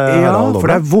Harald. Ja, for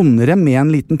det er vondere med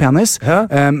en liten penis,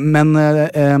 men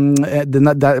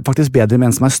det er faktisk bedre med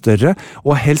en som er større,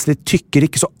 og helst litt tykkere,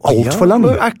 ikke så alt for lang.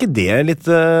 Er ikke det litt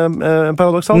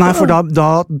paradoksalt? Nei, for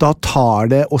da tar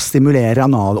det å stimulere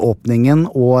analåpningen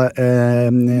og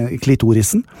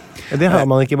klitorisen. Det har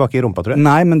man ikke bak i rumpa, tror jeg.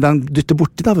 Nei, men den dytter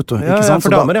borti da, vet du. Ja, ikke sant?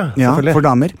 for damer, ja. Ja, for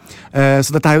damer.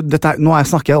 Så nå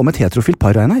snakker jeg om et heterofilt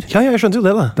par, Einar. Ja, jeg skjønte jo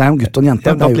det da. Det er jo en gutt og en jente.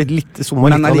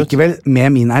 Men allikevel, med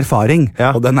min erfaring,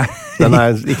 og den er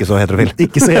ikke så heterofil.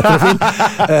 Ikke så heterofil.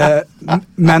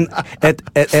 Men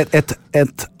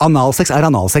et analsex er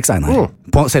analsex, Einar.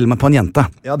 Selv om på en jente.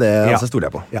 Ja, det stoler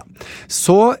jeg på. Ja.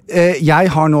 Så jeg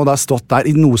har nå da stått der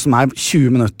i noe som er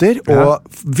 20 minutter, og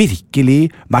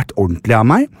virkelig vært ordentlig av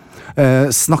meg.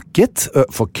 Snakket,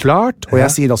 forklart, og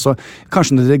jeg sier også,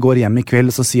 kanskje når dere går hjem i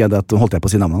kveld, så sier jeg det at, holdt jeg på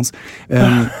å si navnet hans,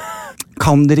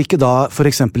 kan dere ikke da, for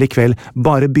eksempel i kveld,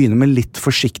 bare begynne med litt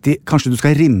forsiktig, kanskje du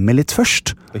skal rimme litt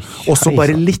først, og så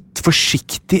bare litt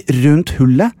forsiktig rundt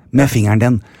hullet med fingeren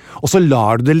din. Og så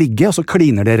lar du det ligge, og så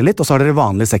kliner dere litt, og så har dere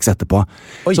vanlig sex etterpå.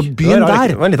 Så begynn der.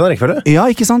 Det var en liten rekkefølge. Ja,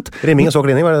 ikke sant? Rimming og så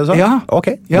klining, var det du sa? Ja. Ok,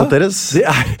 noteres.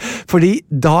 Fordi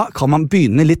da kan man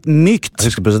begynne litt mykt.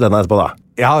 Jeg husker pusse denne etterpå da.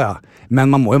 Ja. Men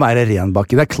man må jo være ren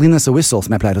baki. Det er clean as a whistle,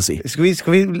 som jeg pleier å si.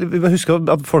 Skal vi huske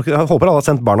at folk, jeg håper alle har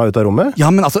sendt barna ut av rommet? Ja,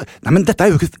 men altså, nei, men dette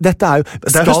er jo ikke, det er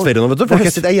høstferie nå, vet du. Folk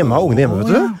sitter hjemme og har ungene hjemme,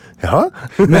 vet du. Ja.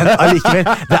 Men allikevel,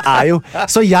 det er jo,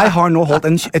 så jeg har nå holdt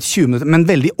et 20 minutter, men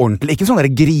veldig ordentlig, ikke sånn der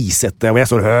grisete, hvor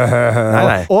jeg står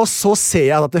Nei. Og så ser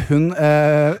jeg at hun,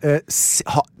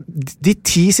 de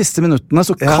 10 siste minuttene,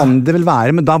 så kan det vel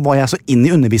være, men da var jeg så inn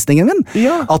i undervisningen min,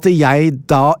 at jeg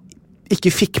da ikke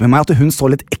fikk med meg at hun så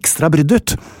litt ekstra brydd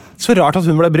ut. Så rart at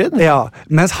hun ble brydd. Ja,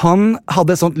 mens han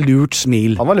hadde et sånt lurt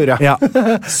smil. Han var lur, ja.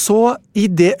 Så i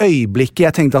det øyeblikket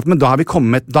jeg tenkte at, men da har vi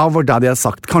kommet, da var det jeg hadde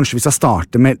sagt, kanskje vi skal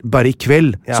starte med bare i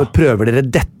kveld, så prøver dere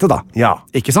dette da. Ja.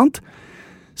 Ikke sant?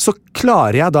 Så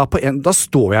klarer jeg da da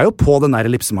står jeg jo på den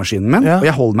der ellipsemaskinen min, og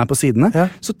jeg holder meg på sidene,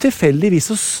 så tilfeldigvis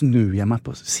så snur jeg meg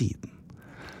på siden.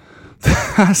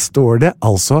 Her står det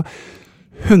altså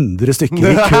 100 stykker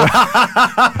i kø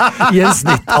i en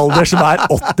snittalder som er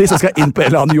 80, som skal inn på en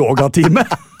eller annen yogatime.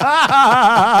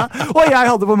 Og jeg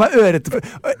hadde på meg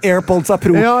AirPods av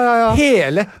Pro.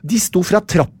 De sto fra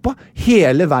trappa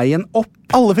hele veien opp.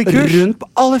 Alle fikk kurs?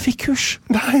 Alle fikk kurs.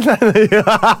 Nei.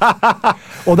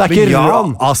 Og det er ikke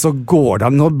Jan. Altså, går det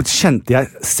an? Nå kjente jeg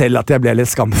selv at jeg ble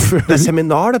litt skamfull. Det er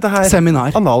seminar, dette her.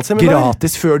 Seminar. Analseminar.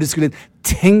 Gratis før de skulle inn.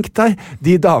 Tenk deg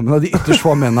de damene og de ytterst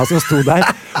få mennene som sto der.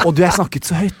 Og jeg snakket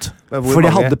så høyt. For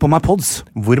jeg hadde på meg pods.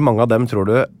 Hvor mange av dem tror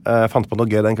du fant på noe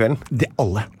gøy den kvelden? Det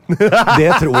alle.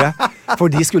 Det tror jeg. For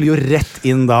de skulle jo rett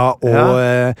inn da.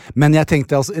 Men jeg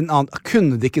tenkte altså,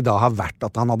 kunne det ikke da ha vært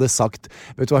at han hadde sagt,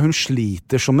 vet du hva, hun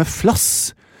sliter som med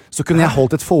flass. Så kunne jeg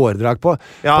holdt et foredrag på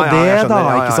det da,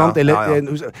 ikke sant?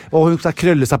 Og hun skal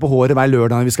krølle seg på håret hver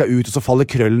lørdag når vi skal ut, og så faller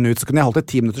krøllen ut, så kunne jeg holdt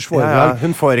et 10 minutters foredrag.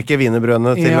 Hun får ikke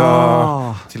wienerbrødene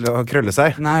til å krølle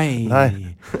seg. Nei.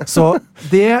 Så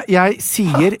det jeg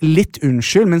sier litt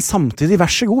unnskyld, men samtidig vær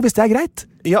så god, hvis det er greit.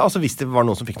 Ja, altså hvis det var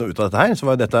noen som fikk noe ut av dette her, så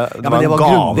var jo dette men det var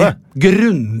en gave.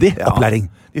 Grundig opplæring.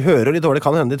 De hører litt dårlig,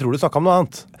 kan hende de tror du snakket om noe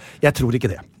annet. Jeg tror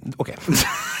ikke det. Ok.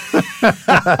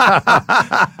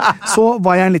 Så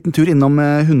var jeg en liten tur innom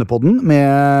hundepodden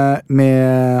med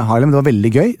Harlem. Det var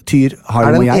veldig gøy. Tyr,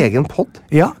 Harlem og jeg. Er det en egen podd?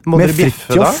 Ja, med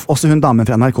Fridtjof, også hun damen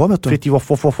fra NRK, vet du. Fridtjof.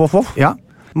 Ja.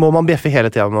 Må man bjeffe hele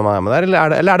tiden når man med der,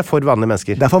 eller er det for vanlige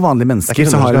mennesker? Det for vanlige mennesker,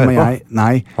 så har jeg...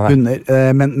 Nei, hunder.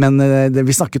 Men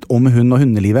vi snakket om hund og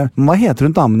hundelivet. Hva heter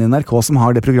hun damen i NRK som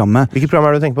har det programmet? Hvilket program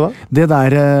er det du tenker på da? Det der...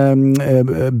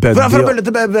 Fra bølle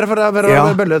til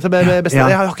beste.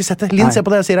 Jeg har ikke sett det. Linn, se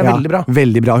på det, jeg sier det er veldig bra.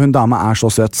 Veldig bra, hun dame er så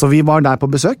søt. Så vi var der på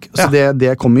besøk, så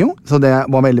det kom jo. Så det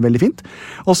var veldig, veldig fint.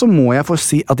 Og så må jeg få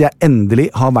si at jeg endelig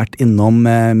har vært innom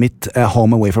mitt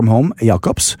Home Away from Home,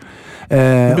 Jacobs.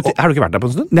 Har du ikke vært der på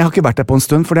en stund? Jeg har ikke vært der på en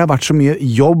stund, for det har vært så mye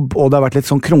jobb, og det har vært litt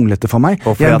sånn kronglete for meg.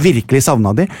 Jeg har virkelig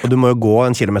savnet de. Og du må jo gå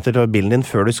 1 kilometer til bilen din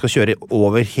før du skal kjøre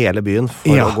over hele byen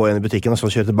for å gå inn i butikken, og så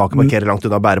kjøre tilbake, parkere langt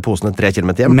unna, bære posene 3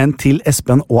 kilometer hjem. Men til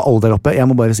Espen og alle der oppe, jeg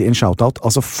må bare si en shoutout,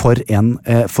 altså for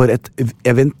et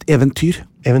eventyr.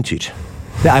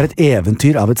 Det er et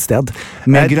eventyr av et sted,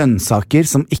 med grønnsaker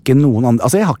som ikke noen andre...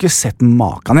 Altså, jeg har ikke sett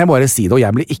maken, jeg bare sier det, og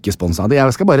jeg blir ikke sponset av det.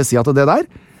 Jeg skal bare si at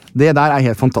det der er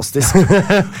helt fantastisk.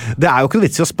 Det er jo ikke noe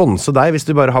vits i å sponse deg hvis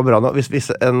du bare har bra nok, hvis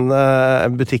en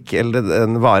butikk eller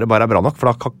en vare bare er bra nok,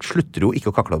 for da slutter du jo ikke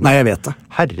å kakle om. Nei, jeg vet det.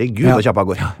 Herregud, da kjappa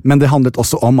går. Men det handlet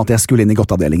også om at jeg skulle inn i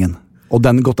godtavdelingen. Og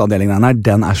den godtavdelingen her,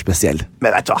 den er spesiell.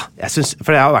 Men vet du hva?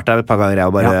 For jeg har vært der et par ganger,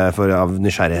 jeg bare av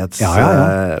nysgjerrighets...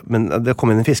 Men det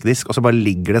kom inn en fiskedisk, og så bare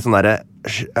ligger det sånn derre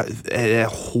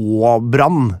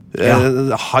håbrann,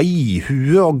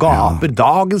 haihue og gaper,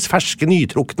 dagens ferske,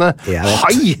 nytrukne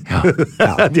hai!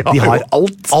 De har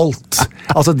alt.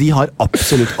 Altså, de har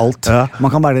absolutt alt.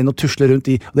 Man kan være inn og tusle rundt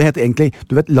i... Det heter egentlig,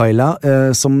 du vet, Laila,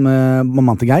 som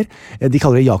mammaen til Geir, de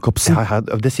kaller det Jacobsen.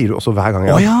 Det sier du også hver gang.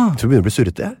 Jeg tror du begynner å bli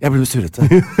surrete. Jeg blir surrete.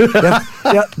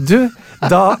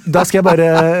 Da skal jeg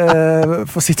bare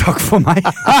få si takk for meg.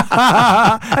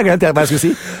 Jeg glemte hva jeg skulle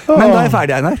si. Men da er jeg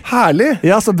ferdig, Einar. Herlig.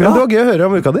 Ja, så bra. Men det var gøy å høre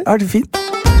om uka di. Er det fint?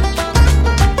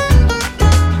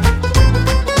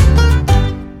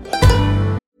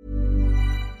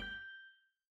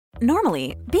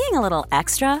 Normally, being a little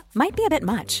extra might be a bit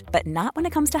much, but not when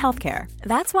it comes to healthcare.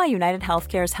 That's why United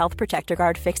Healthcare's Health Protector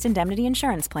Guard fixed indemnity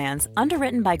insurance plans,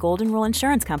 underwritten by Golden Rule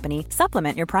Insurance Company,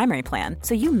 supplement your primary plan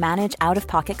so you manage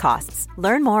out-of-pocket costs.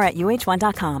 Learn more at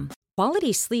uh1.com.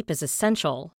 Quality sleep is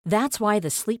essential. That's why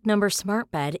the Sleep Number Smart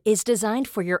Bed is designed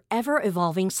for your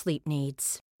ever-evolving sleep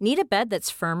needs. Need a bed that's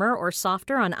firmer or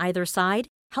softer on either side?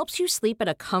 Helps you sleep at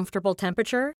a comfortable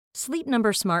temperature? Sleep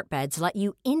Number Smart Beds let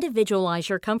you individualize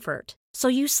your comfort, so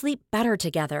you sleep better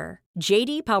together.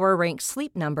 J.D. Power ranks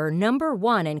Sleep Number number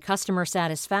 1 in customer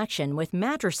satisfaction with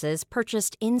mattresses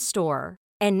purchased in-store.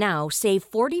 And now, save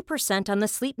 40% on the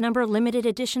Sleep Number Limited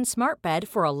Edition Smart Bed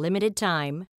for a limited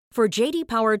time. For J.D.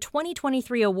 Power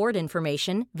 2023 award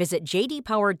information, visit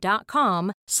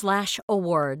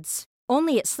jdpower.com/awards.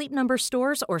 Only at Sleep Number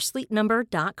stores or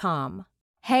sleepnumber.com.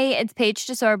 Hey, it's Paige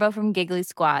DeSorbo from Giggly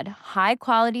Squad. High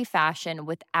quality fashion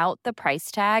without the price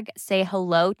tag. Say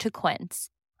hello to Quince.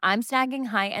 I'm snagging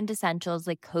high-end essentials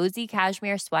like cozy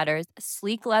cashmere sweaters,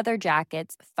 sleek leather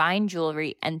jackets, fine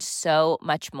jewelry, and so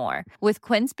much more. With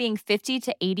Quince being 50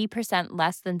 to 80%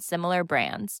 less than similar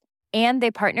brands. And they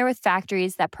partner with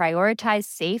factories that prioritize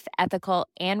safe, ethical,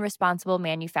 and responsible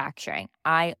manufacturing.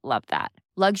 I love that.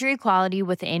 Luxury quality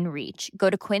within reach. Go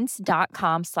to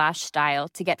quince.com/style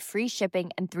to get free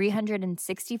shipping and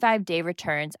 365-day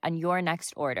returns on your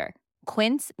next order.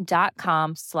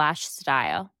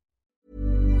 Quince.com/style.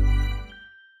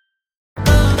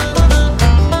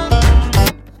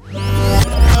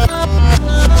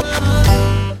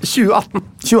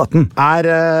 «2018 er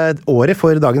året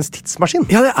for dagens tidsmaskin.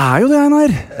 Ja, det er jo det, Einar.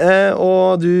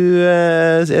 Og da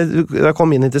jeg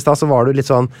kom inn hit i sted, så var du litt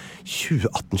sånn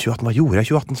 2018, hva gjorde jeg i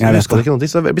 2018? Så jeg husker ikke noe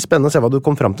til, så det blir spennende å se hva du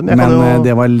kom frem til. Men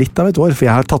det var litt av et år, for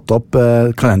jeg har tatt opp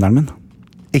kalenderen min.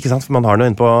 Ikke sant, for man har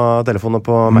den inne på telefonen og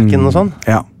på Mac'en og sånn.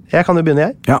 Ja. Jeg kan jo begynne,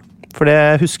 jeg. Ja. For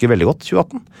det husker veldig godt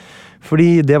 2018.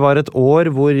 Fordi det var et år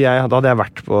hvor da hadde jeg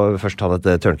vært først hadde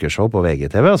et Tørnquist-show på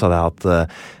VGTV, og så hadde jeg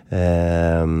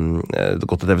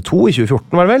gått til TV2 i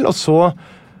 2014, var det vel, og så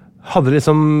hadde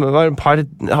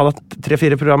hadde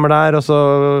 3-4 programmer der, og så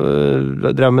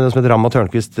drev jeg med det som heter Ram og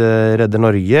Tørnquist redder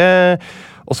Norge,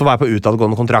 og så var jeg på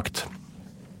utadgående kontrakt.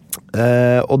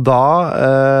 Og da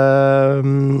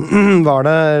var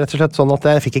det rett og slett sånn at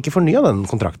jeg fikk ikke fornyet den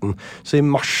kontrakten. Så i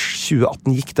mars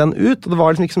 2018 gikk den ut, og det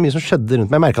var liksom ikke så mye som skjedde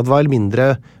rundt meg. Jeg merket at det var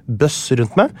mindre bøss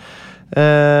rundt meg.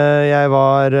 Jeg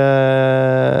var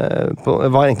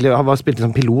spilt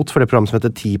som pilot for det programmet som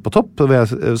heter 10 på topp,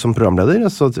 som programleder.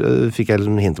 Så fikk jeg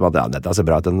liksom hint om at dette ser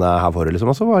bra ut, den her får du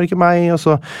liksom. Og så var det ikke meg, og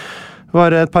så Det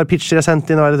var et par pitcher jeg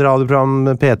sendte inn, det var et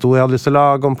radioprogram P2 jeg hadde lyst til å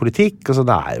lage om politikk, og så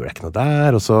nei, det ble ikke noe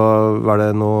der, og så var det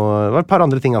et par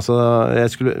andre ting, altså. Jeg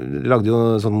lagde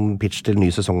jo sånn pitch til ny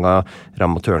sesong av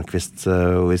Ram og Tørnquist,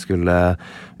 hvor vi skulle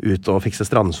ut og fikse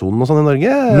strandsonen og sånn i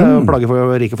Norge, og plage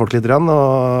for rike folk litt grann,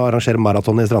 og arrangere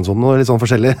maraton i strandsonen og litt sånn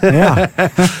forskjellig. Ja.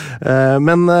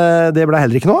 Men det ble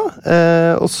heller ikke noe,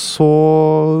 og så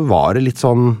var det litt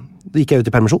sånn, da gikk jeg ut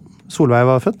i permisjon. Solveig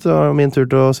var født, og min tur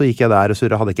til, så gikk jeg der og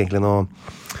surret, hadde ikke egentlig noe.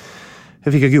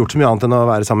 Jeg fikk ikke gjort så mye annet enn å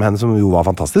være sammen med henne, som jo var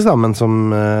fantastisk, da, men som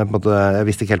på en måte, jeg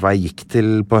visste ikke helt hva jeg gikk til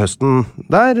på høsten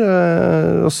der,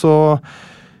 og så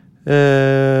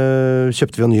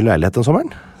kjøpte vi en ny leilighet den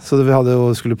sommeren, så vi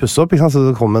skulle pusse opp, ikke sant? Så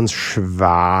det kom en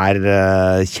svær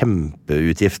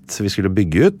kjempeutgift vi skulle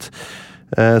bygge ut.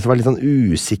 Så det var litt sånn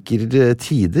usikre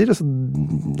tider. Så,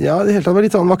 ja, det hele tatt var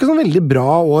litt sånn, det var ikke sånn veldig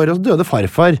bra år, og så døde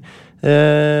farfar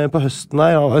på høsten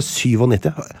der, han var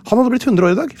 97. Han hadde blitt 100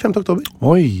 år i dag, 5. oktober.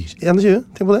 Oi! 21,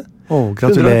 tenk på det.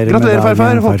 Gratulerer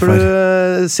farfar, håper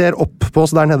du ser opp på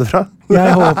oss der nede fra.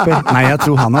 Jeg håper. Nei, jeg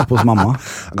tror han oppe hos mamma.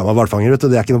 Han var hvalfanger, vet du,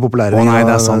 det er ikke noe populære. Nei,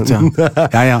 det er sant, ja.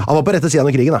 Ja. Han var på rette siden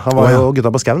av krigen, da. Han var jo gutta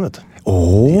på skauen, vet du.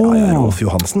 Rolf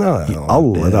Johansen, ja. I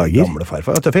alle dager. Gamle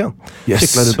farfar, tøffing, han. Yes.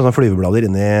 Syklet ut på sånne flyveblader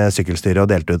inne i sykkelstyret og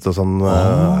delte ut og sånn.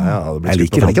 Jeg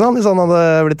liker han hvis han hadde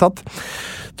blitt tatt.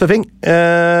 Tøffing. Det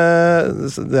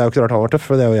er jo ikke rart han var tøff,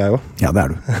 for det er jo jeg også. Ja, det er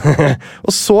du.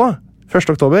 Og så,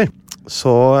 1. oktober,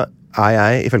 så er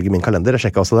jeg, ifølge min kalender, jeg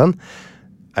sjekket også den,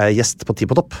 gjest på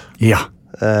 10 på topp. Ja.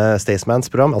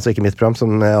 Staysmans program, altså ikke mitt program,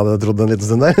 som jeg hadde trodd en liten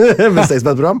stund der, men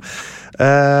Staysmans program.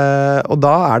 Og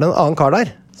da er det en annen kar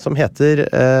der, som heter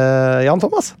Jan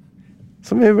Thomas.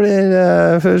 Som vi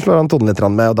slår han tonen litt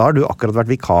med, og da har du akkurat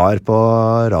vært vikar på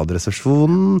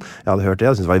Radioresepsjonen. Jeg hadde hørt det,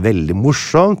 jeg synes det var veldig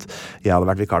morsomt. Jeg hadde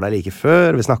vært vikar der like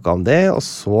før, vi snakket om det, og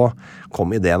så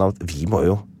kom ideen av at vi må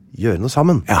jo gjøre noe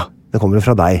sammen. Ja. Det kommer jo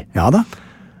fra deg. Ja da.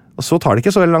 Og så tar det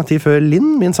ikke så veldig lang tid før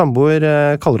Linn, min samboer,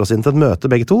 kaller oss inn til et møte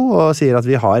begge to, og sier at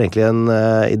vi har egentlig en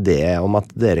idé om at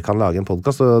dere kan lage en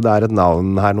podcast, og det er et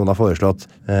navn her noen har foreslått.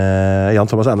 Jan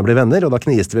Thomas og Anne blir venner, og da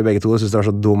kniste vi begge to og synes det var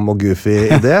så dum og goofy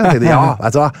idé. Tenkte, ja,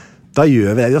 vet du hva, da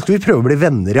gjør vi det. Da skal vi prøve å bli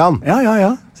venner, Jan.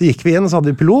 Ja. Så gikk vi inn, og så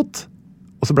hadde vi pilot,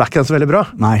 og så ble ikke den så veldig bra.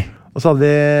 Nei. Og så hadde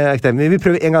vi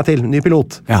prøver en gang til, ny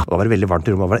pilot. Ja. Og da var det veldig varmt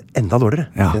i rommet, og var det enda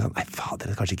dårligere. Ja. Så sånn, nei,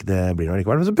 fader, kanskje ikke det blir noe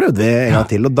likevel. Men så prøvde vi en gang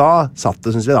til, og da satt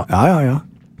det, synes vi da. Ja.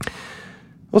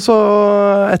 Og så,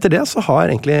 etter det, så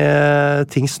har egentlig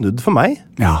ting snudd for meg.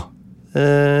 Ja.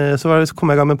 Så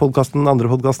kom jeg i gang med andre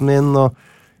podcasten min, og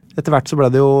etter hvert så ble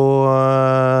det jo,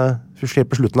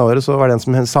 på slutten av året, så var det en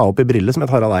som sa opp i brille, som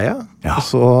het Harald Eia. Ja. Og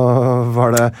så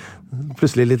var det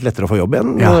plutselig litt lettere å få jobb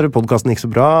igjen, når podcasten gikk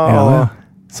så bra, og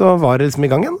så var det liksom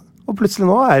i gangen. Og plutselig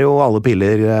nå er jo alle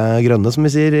piler grønne, som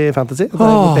vi sier i fantasy. Det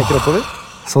peker oppover.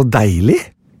 Så deilig!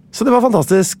 Så det var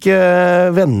fantastisk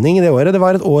vending i det året. Det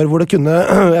var et år hvor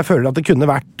jeg føler at det kunne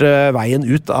vært veien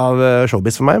ut av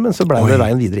showbiz for meg, men så ble det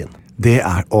veien videre inn. Det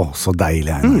er så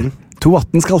deilig, Einar.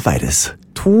 2018 skal feires.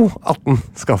 2018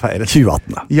 skal feires.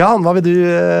 2018, da. Jan, hva vil du...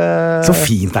 Så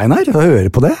fint, Einar, å høre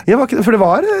på det. Ja, for det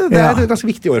er et ganske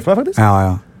viktig år for meg, faktisk.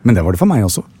 Ja. Men det var det for meg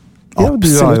også. Ja, du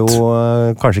er jo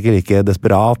kanskje ikke like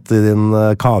desperat i din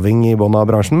kaving i bånd av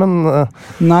bransjen, men...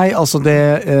 Nei, altså det...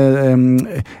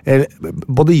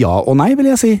 både ja og nei, vil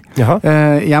jeg si.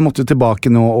 Jeg måtte jo tilbake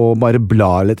nå og bare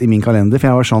bla litt i min kalender, for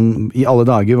jeg var sånn, i alle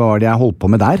dager, hva var det jeg holdt på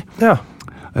med der? Ja.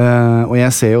 Og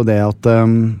jeg ser jo det at...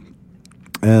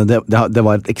 Det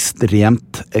var et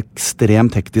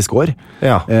ekstremt hektisk år.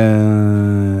 Ja.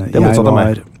 Det er motsatt av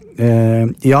meg.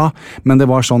 Ja, men det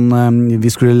var sånn vi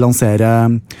skulle lansere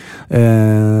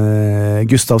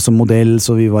Gustav som modell,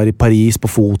 så vi var i Paris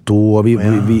på foto, og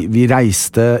vi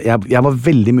reiste. Jeg var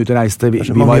veldig mye ute og reiste. Vi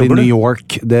var i New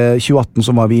York. 2018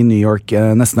 så var vi i New York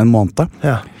nesten en måned.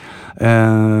 Ja.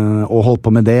 Og holdt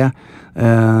på med det.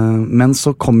 Men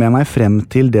så kom jeg meg frem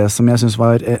til det som jeg synes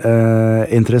var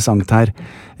interessant her.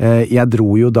 Jeg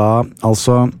dro jo da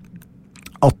altså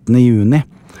 18. juni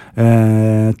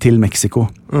til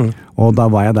Mexico. Og da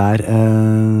var jeg der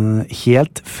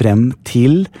helt frem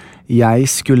til jeg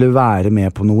skulle være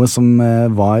med på noe som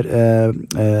var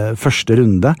første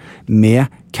runde med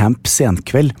Camp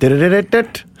Senkveld. Hvem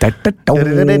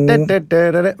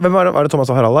var det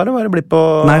Thomas og Harald der? Var det blitt på...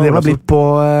 Nei, det var blitt på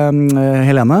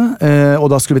Helene,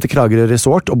 og da skulle vi til Kragerø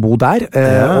Resort og bo der,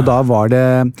 og da var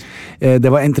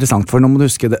det var interessant, for nå må du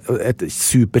huske et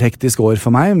superhektisk år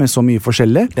for meg, med så mye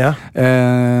forskjellig.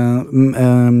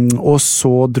 Og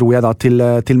så dro jeg da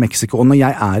til Mexico, og når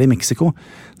jeg er i Mexico,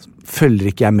 følger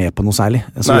ikke jeg med på noe særlig.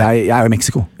 Så jeg er jo i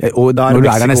Mexico, og Da er når du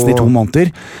Mexico... er der nesten i 2 måneder.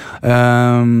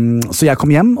 Så jeg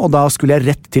kom hjem, og da skulle jeg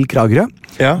rett til Kragerø.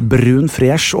 Ja. Brun,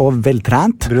 fresh og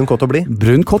veltrent. Brun kåt og blid.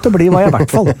 Brun kåt og blid var jeg i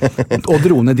hvert fall. Og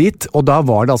dro ned dit, og da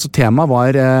var det altså, temaet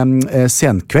var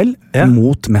senkveld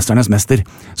mot Mesternes Mester.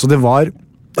 Så det var...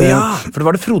 for det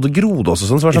var det Frode Grode også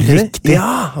som var samtidig. Riktig.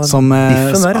 Som,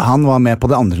 der, han var med på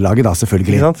det andre laget da,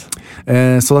 selvfølgelig.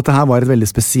 Så dette her var et veldig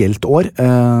spesielt år,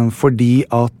 fordi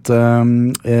at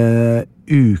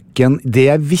uken, det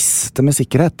jeg visste med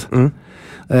sikkerhet,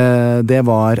 det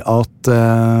var at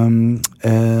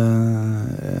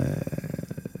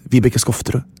Vibeke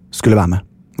Skofterud skulle være med.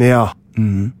 Ja.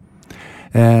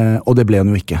 Og det ble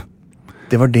hun jo ikke.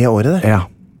 Det var det året det. Ja.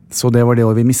 Så det var det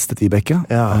året vi mistet Vibeke.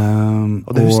 Ja.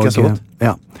 Og det husker jeg så godt.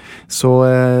 Ja. Så,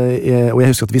 og jeg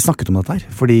husker at vi snakket om dette her,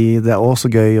 fordi det er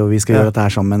også gøy, og vi skal gjøre dette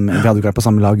her sammen. Vi hadde jo ikke vært på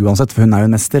samme lag uansett, for hun er jo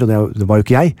en mester, og det var jo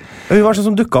ikke jeg. Hun var sånn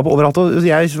som dukket opp overalt, og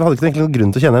jeg hadde ikke egentlig noen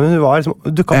grunn til å kjenne henne, men hun var liksom,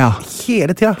 dukket opp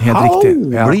hele tiden. Helt riktig.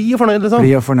 Ja. Bli og fornøyd, liksom.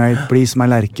 Bli og fornøyd, bli som ei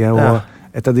lerke,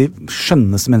 og et av de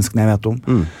skjønneste menneskene jeg vet om.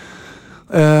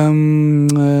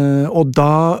 Og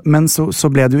da, men så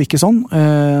ble det jo ikke sånn,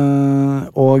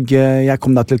 og jeg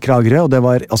kom da til Kragerø, og det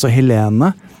var altså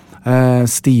Helene,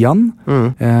 Stian,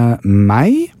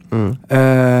 meg,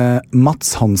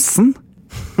 Mats Hansen,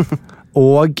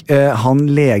 og han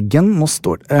legen, nå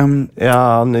står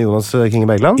Jonas Kinge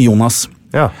Bergland. Jonas.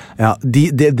 Ja.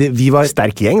 Vi var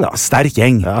sterk gjeng da. Sterk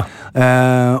gjeng. Ja.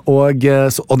 Og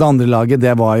det andre laget,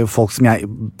 det var jo folk som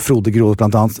Frode Grode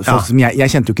blant annet, folk som jeg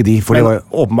kjente jo ikke de. For men det var jo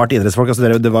åpenbart idrettsfolk,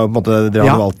 altså det var på en måte, dere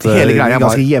hadde valgt hele greia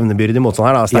ganske jevnebyrdig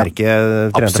motstand her da, sterke,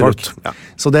 trente folk. Ja.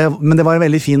 Så men det var en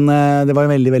veldig fin,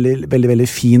 veldig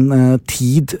fin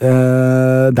tid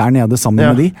der nede sammen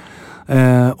med de.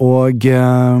 Og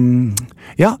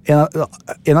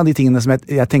en av de tingene som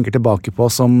jeg tenker tilbake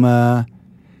på som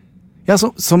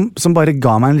som bare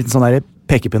ga meg en liten sånn der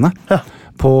pekepinne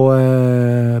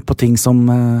på ting som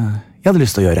jeg hadde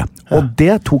lyst til å gjøre. Og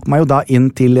det tok meg jo da inn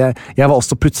til jeg var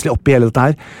også plutselig oppe i hele dette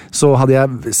her, så hadde jeg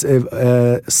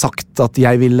sagt at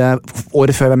jeg ville,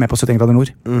 året før jeg var med på 71 grader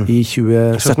nord, i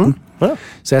 2017.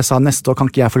 Så jeg sa neste år kan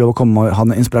ikke jeg få lov å komme og ha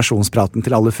den inspirasjonspraten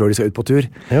til alle før de skal ut på tur.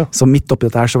 Så midt oppi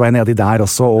dette her så var jeg nede i der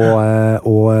også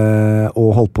og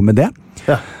holdt på med det.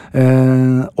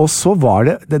 Og så var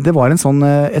det var et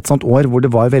sånt år hvor det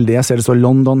var veldig, jeg ser det står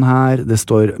London her, det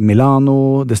står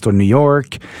Milano, det står New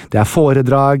York, det er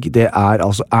foredrag, det er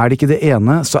det ikke det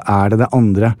ene, så er det det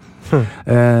andre.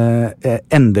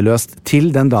 Endeløst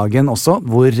til den dagen også,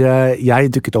 hvor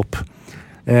jeg dukket opp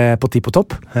på Ti på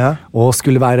topp, og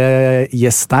skulle være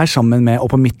gjest der sammen med,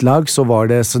 og på mitt lag så var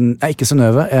det ikke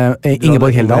Synnøve,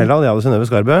 Ingeborg Heldal. Ja, det Synnøve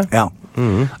Skarbø. Ja.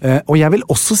 Og jeg vil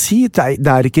også si, det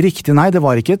er ikke riktig, nei, det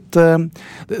var ikke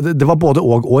det var både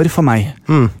og år for meg,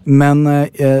 men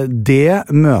det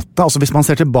møtet, altså hvis man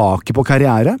ser tilbake på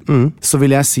karriere, så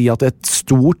vil jeg si at et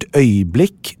stort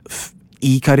øyeblikk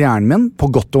i karrieren min, på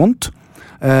godt og ondt,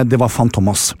 det var Fan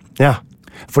Thomas. Ja.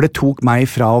 For det tok meg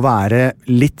fra å være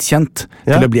litt kjent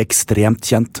til å bli ekstremt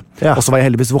kjent. Og så var jeg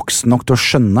heldigvis voksen nok til å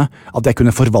skjønne at jeg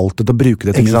kunne forvalte det og bruke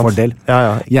det til min fordel.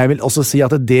 Jeg vil også si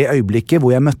at det øyeblikket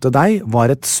hvor jeg møtte deg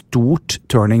var et stort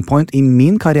turning point i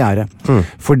min karriere.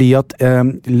 Fordi at,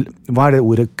 hva er det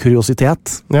ordet?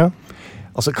 Kuriositet?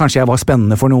 Altså, kanskje jeg var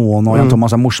spennende for noen, og Jan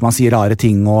Thomas er morsom, han sier rare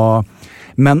ting,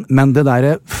 men det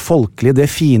der folkelige, det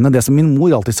fine, det som min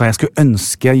mor alltid sa, jeg skulle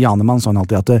ønske Janemann sånn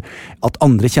alltid, at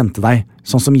andre kjente deg,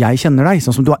 sånn som jeg kjenner deg,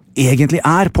 sånn som du egentlig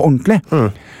er på ordentlig.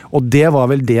 Og det var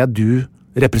vel det du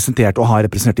representerte og har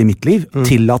representert i mitt liv,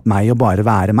 tillatt meg å bare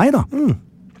være meg da.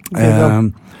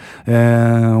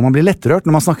 Og man blir lettrørt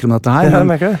når man snakker om dette her,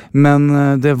 men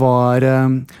det var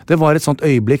et sånt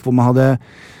øyeblikk hvor man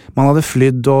hadde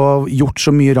flydd og gjort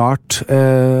så mye rart,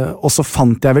 og så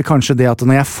fant jeg vel kanskje det at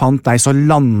når jeg fant deg, så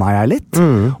landet jeg litt,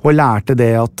 og lærte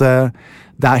det at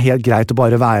det er helt greit å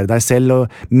bare være deg selv, og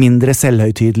mindre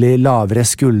selvhøytidelig, lavere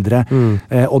skuldre,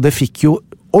 og det fikk jo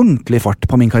ordentlig fart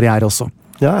på min karriere også.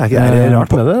 Ja, er det rart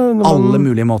med det? Alle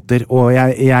mulige måter, og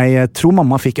jeg tror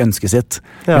mamma fikk ønsket sitt.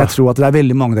 Jeg tror at det er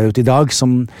veldig mange der ute i dag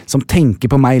som tenker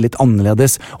på meg litt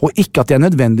annerledes, og ikke at jeg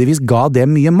nødvendigvis ga det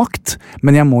mye makt,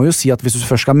 men jeg må jo si at hvis du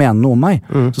først skal mene noe om meg,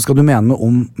 så skal du mene noe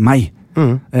om meg.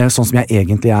 Sånn som jeg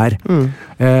egentlig er.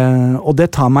 Og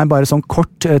det tar meg bare sånn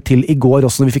kort til i går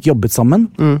også når vi fikk jobbet sammen.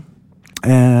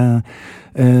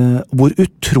 Hvor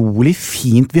utrolig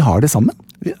fint vi har det sammen.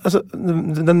 Altså,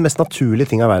 den mest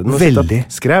naturlige ting av verden. Veldig.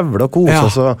 Skrevle og kose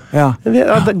oss.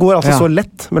 Det går altså så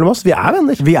lett mellom oss. Vi er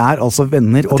venner. Vi er altså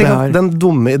venner. Og tenk at den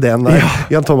dumme ideen der,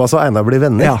 Jan Thomas og Einar blir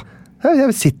venner.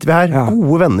 Her sitter vi her,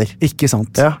 gode venner. Ikke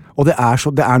sant? Ja. Og det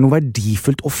er noe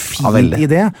verdifullt og fint veldig. i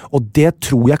det, og det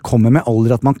tror jeg kommer med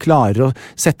alder, at man klarer å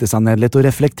sette seg ned litt og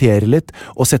reflektere litt,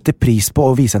 og sette pris på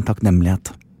og vise en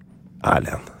takknemlighet.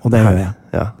 Ærlig. Og det gjør jeg.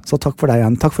 Ja. Så takk for deg,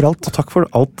 Jan. Takk for alt. Og takk for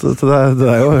alt. Det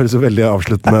er jo høres jo veldig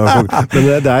avsluttende, men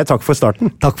det er takk for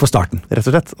starten. Takk for starten. Rett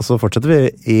og slett. Og så fortsetter vi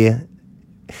i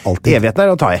Alltid. evigheten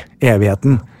her å ta i.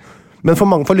 Evigheten. Men for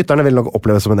mange for lytterne vil nok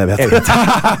oppleves som en evighet.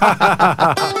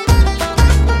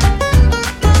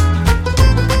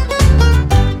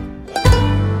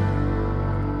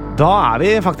 Da er vi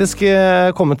faktisk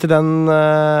kommet til den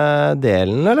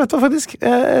delen, eller vet du hva, faktisk,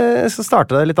 jeg skal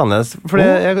starte det litt annerledes. Fordi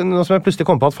nå som jeg plutselig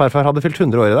kom på at farfar hadde fylt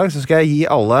 100 år i dag, så skal jeg gi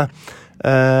alle,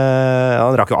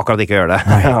 han rakk jo akkurat ikke å gjøre det.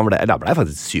 Da ble jeg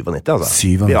faktisk 97, altså.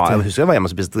 97. Ja, jeg husker jeg var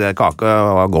hjemme og spiste kake,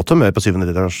 og var godt humør på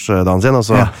 97-årsdagen sin, og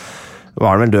så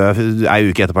var han vel død en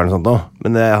uke etterpå eller noe sånt nå.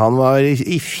 Men han var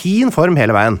i fin form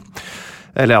hele veien.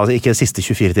 Eller altså, ikke de siste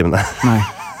 24 timene. Nei.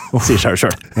 Sier seg jo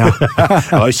selv. Ja.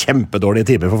 Det var jo kjempedårlige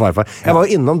timer for farfar. Jeg var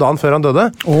jo innom dagen før han døde.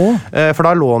 For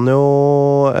da lå han jo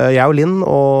jeg og Linn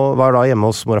og var da hjemme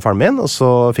hos mor og faren min, og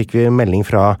så fikk vi melding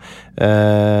fra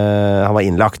han var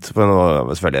innlagt, for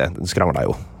nå selvfølgelig skrangla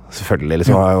jo. Selvfølgelig,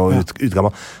 liksom, var jo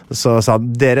utgammel. Så sa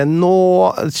dere,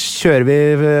 nå kjører vi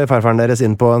farfaren deres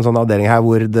inn på en sånn avdeling her,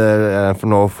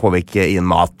 for nå får vi ikke inn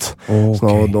mat.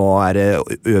 Så nå er det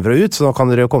over og ut, så nå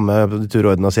kan dere komme på tur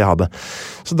og orden og si ha det.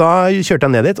 Så da kjørte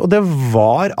jeg ned dit, og det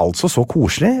var altså så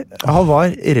koselig. Han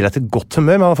var i relativt godt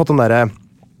humør, men han hadde fått den der,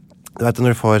 du vet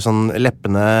når du får sånn,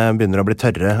 leppene begynner å bli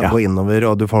tørre, og gå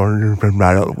innover, og du får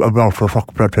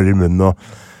tørre i munnen,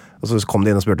 og så kom de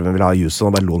inn og spurte om vi ville ha juice,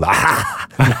 og bare lo Nei,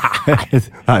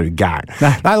 er du gæren? Nei,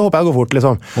 nå håper jeg det går fort,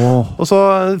 liksom. Og så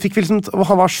fikk vi liksom,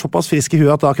 han var såpass frisk i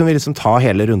huet at da kunne vi liksom ta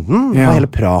hele runden, hele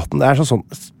praten. Det er sånn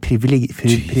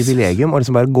privilegium å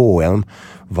liksom bare gå gjennom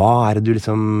hva er det du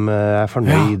liksom er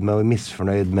fornøyd med og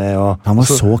misfornøyd med. Og, han var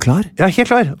så klar? Ja,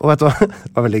 helt klar. Og vet du hva,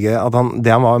 det var veldig gøy at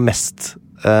det han var mest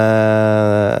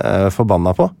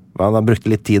forbanna på, han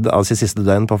brukte litt tid av sitt siste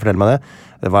døgn på å fortelle meg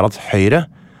det var at Høyre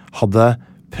hadde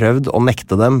prøvd å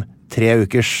nekte dem 3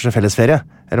 ukers fellesferie,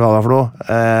 eller hva det var for noe,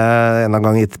 en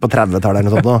gang på 30-tallet eller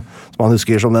noe sånt, som han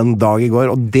husker som den dag i går,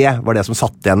 og det var det som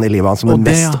satt igjen i livet hans som det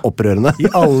mest opprørende. I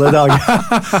alle dager.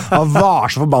 Han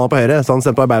var så forbannet på Høyre, så han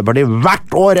stemte på Arbeiderpartiet hvert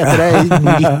år etter det,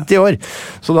 90 år.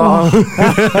 Så da,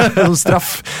 som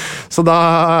straff. Så da,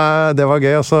 det var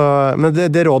gøy også. Men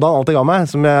det rådet han alltid ga meg,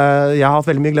 som jeg har hatt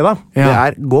veldig mye glede av, det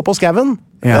er gå på skaven.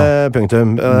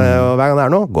 Punktum. Og hver gang det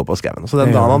er noe, gå på skaven. Så den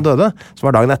dagen han døde, som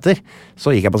var dagen etter, så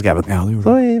gikk jeg på skaven.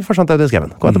 Så forsvant jeg til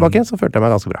skaven. Kom jeg tilbake, så følte jeg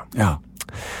meg ganske bra.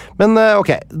 Men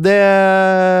ok,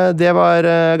 det var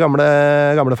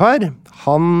gamle far.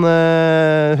 Han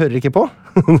hører ikke på.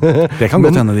 Det kan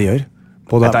godt hende de gjør.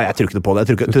 Jeg tror ikke det på det.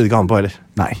 Jeg trodde ikke han på heller.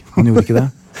 Nei, han gjorde ikke det.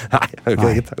 Nei, jeg gjorde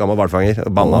ikke det. Gammel barnefanger.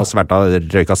 Banna, sverta,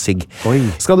 røyka sigg.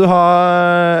 Skal du ha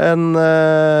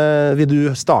vil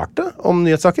du starte om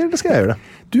nyhetssaker, eller skal jeg gjøre det?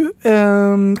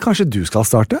 Kanskje du skal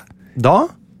starte? Da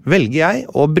velger jeg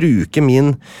å bruke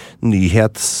min Jeg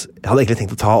hadde egentlig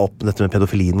tenkt å ta opp dette med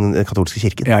pedofilien i den katolske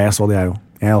kirken. Ja, jeg så det, jeg jo.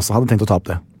 Jeg også hadde tenkt å ta opp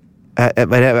det.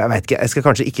 Jeg vet ikke, jeg skal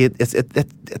kanskje ikke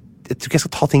jeg tror ikke jeg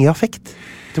skal ta ting i affekt.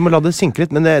 Du må la det synke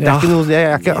litt, men det er ikke noe, jeg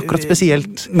er ikke akkurat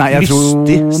spesielt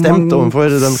lystig stemt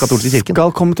overfor den katolske kirken.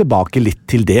 Skal komme tilbake litt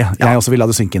til det. Jeg også vil la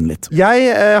det synke inn litt.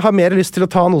 Jeg har mer lyst til å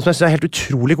ta noe som jeg synes er helt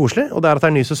utrolig koselig, og det er at det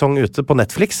er en ny sesong ute på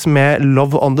Netflix med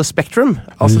Love on the Spectrum.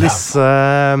 Altså disse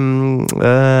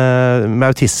med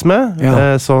autisme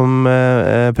som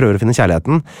prøver å finne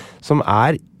kjærligheten, som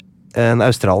er en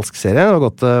australsk serie.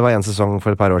 Det var en sesong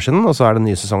for et par år siden, og så er det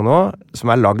en ny sesong nå,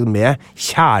 som er lagd med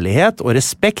kjærlighet og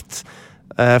respekt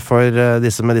for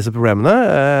disse med disse problemene,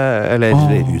 eller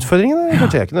utfordringene,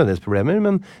 kanskje ikke nødvendigvis problemer,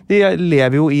 men de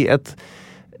lever jo i et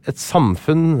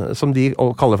samfunn som de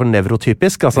kaller for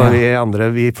nevrotypisk, altså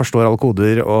vi forstår alle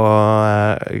koder og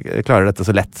klarer dette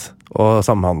så lett å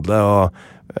samhandle,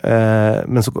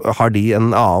 men så har de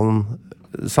en annen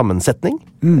sammensetning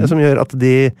som gjør at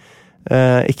de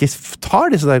ikke tar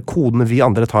disse der kodene vi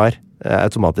andre tar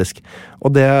automatisk.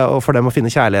 Og for dem å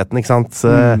finne kjærligheten, ikke sant,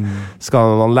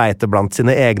 skal man leite blant sine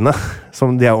egne,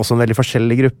 som de er også en veldig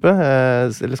forskjellig gruppe,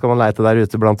 eller skal man leite der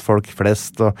ute blant folk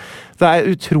flest, og det er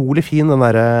utrolig fin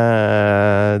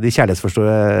de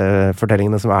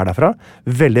kjærlighetsfortellingene som er derfra.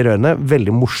 Veldig rørende,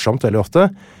 veldig morsomt veldig ofte,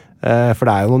 for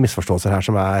det er jo noen misforståelser her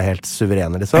som er helt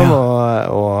suverene, liksom,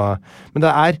 men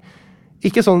det er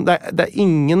ikke sånn, det er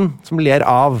ingen som ler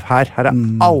av her. Her er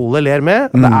alle ler med.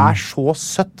 Det er så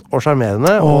søtt og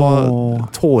charmerende og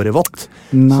tårevått.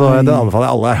 Så det anbefaler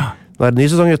jeg alle. Det er en ny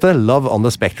sesong ute. Love on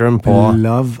the Spectrum på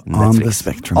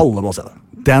Netflix. Alle må se det.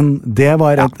 Det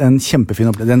var en kjempefin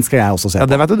opplevelse. Den skal jeg også se Ja, på.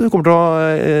 det vet du.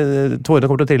 Tårene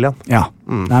kommer til å trille igjen. Ja.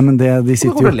 Nei, men de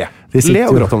sitter kommer jo til å le. de sitter Le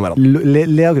og jo- gråte om hverandre.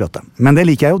 Le og gråte. Men det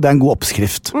liker jeg jo. Det er en god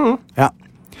oppskrift. Ja.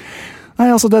 Nei,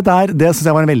 altså det synes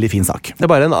jeg var en veldig fin sak. Det er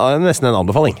bare nesten en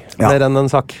anbefaling. Ja. Mer enn en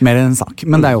sak. Mer enn en sak.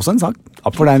 Men det er jo også en sak,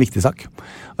 for det er en viktig sak.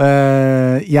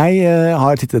 Jeg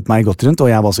har tittet meg godt rundt, og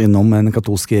jeg var også innom den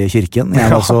katolske kirken. Jeg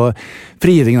var også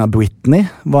Frigjøringen av Britney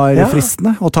var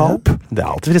fristende å ta opp. Det er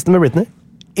alltid fristende med Britney.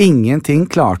 Ingenting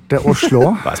klarte å slå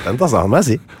Jeg er spent, altså, må jeg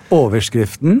si.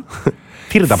 overskriften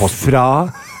Firdaposten.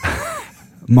 fra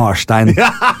Marstein.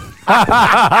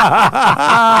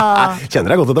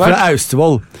 Kjenner deg godt etter Fra hvert.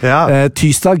 Austevoll. Ja.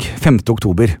 Tirsdag 5.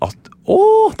 oktober.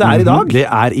 Det er i dag. Det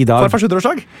er i dag. Farfars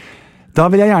 100-årsdag. Da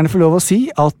vil jeg gjerne få lov å si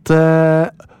at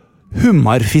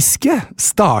hummerfiske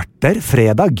starter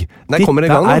fredag. Nei, kommer i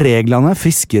gang, Dette da. er reglene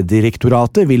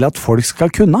Fiskedirektoratet vil at folk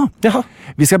skal kunne. Jaha.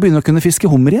 Vi skal begynne å kunne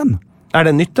fiske hummer igjen. Er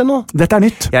det nytt ennå? Dette er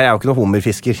nytt. Jeg er jo ikke noen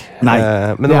hummerfisker. Nei,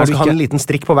 men det er man du skal ha ikke. en liten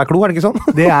strikk på hver klo, er det ikke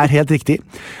sånn? Det er helt riktig.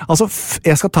 Altså,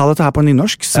 jeg skal ta dette her på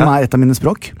nynorsk, som er et av mine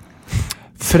språk.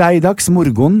 Freidags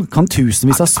morgon kan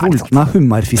tusenvis av sultne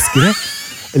hummerfiskere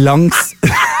langs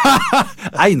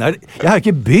Einar, jeg har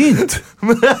ikke begynt!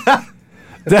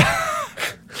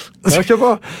 Kjør på.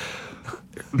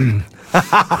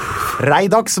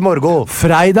 Freidags morgen.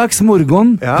 Freidags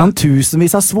morgon kan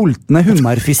tusenvis av sultne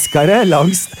hummerfiskere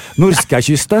langs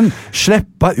Norskakysten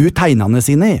slippe ut teinene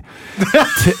sine.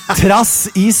 Trass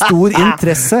i stor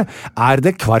interesse er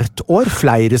det hvert år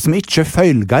flere som ikke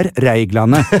følger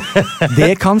reglene.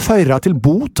 Det kan føre til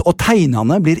bot, og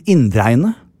teinene blir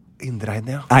inndregne.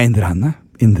 Inndregne, ja.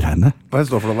 Inndregne. Hva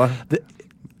står det for noe da?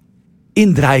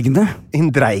 Inndregne.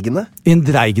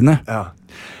 Inndregne? Ja.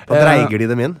 Da dreiger de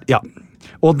dem inn. Ja.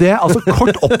 Og det er altså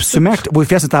kort oppsummert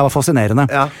hvorfor jeg synes det var fascinerende.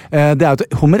 Ja. Det er at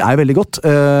hummer er veldig godt,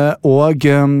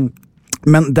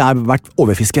 men det har vært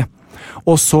overfiske.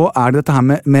 Og så er det dette her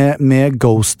med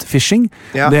ghost fishing.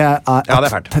 Ja. Det er Ja, det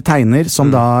er fælt. teiner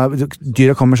som da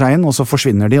dyra kommer seg inn, og så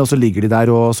forsvinner de, og så ligger de der,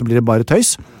 og så blir det bare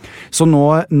tøys. Så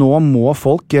nå må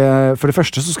folk for det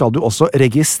første så skal du også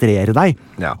registrere deg.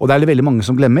 Ja. Og det er veldig mange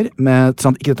som glemmer,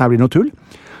 sånn at ikke dette her blir noe tull.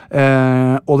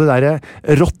 Og det der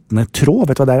råtnetråd,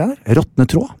 vet du hva det er?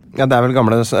 Råtnetråd. Ja, det er vel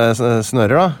gamle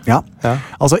snører, da. Ja.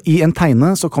 Altså i en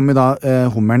teine så kommer da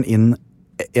hummeren inn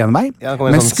en vei, Ja, det kommer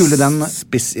en men sånn skulle den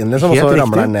spiss inn, liksom, og så helt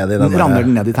ramler riktig, den ned i den. ramler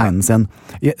den ned i teinen sin.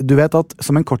 Du vet at,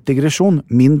 som en kort digresjon,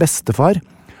 min bestefar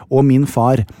og min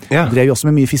far drev jo også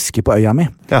med mye fiske på øya mi.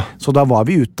 Ja. Så da var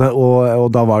vi ute, og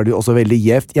da var det jo også veldig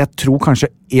gjevt. Jeg tror kanskje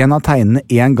en av teinene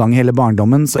en gang i hele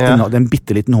barndommen, så inneholdt det en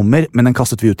bitteliten hummer, men den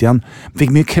kastet vi ut igjen.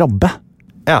 Fikk mye krabbe.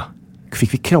 Ja.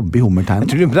 Fikk vi krabbe i hummerteinen?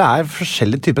 Jeg tror det er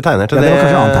forskjellige typer teiner til Ja, det var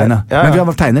kanskje en annen tegne. Ja, Men vi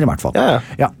har tegner i hvert fall.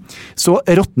 Ja. Så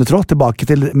råtnetråd, tilbake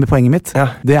til med poenget mitt,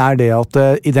 det er det at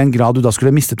i den grad du da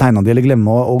skulle miste tegnene di eller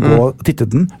glemme å gå og titte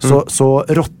den, så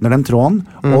råtner den tråden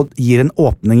og gir en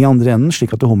åpning i andre enden,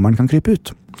 slik at hummeren kan krype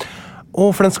ut.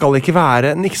 For den skal ikke være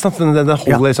ikke sant? Den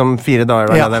holder liksom 4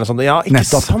 dager eller noe sånt. Ja, ikke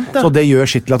Nettopp. sant, ja. Så det gjør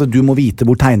sitt til at du må vite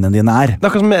hvor tegnene dine er. Det er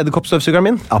akkurat som med edderkoppstøvsugeren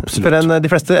min. Absolutt. For de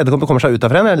fleste edderkopper kommer seg ut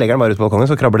av frem. Jeg legger den bare ut på balkongen,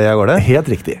 så krabber de av gårde. Helt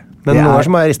riktig. Men noen ganger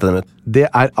så må jeg riste dem ut. Det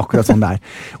er akkurat sånn det er.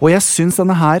 Og jeg syns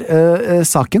denne her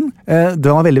saken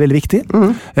det var veldig, veldig viktig.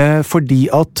 Fordi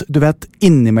at, du vet,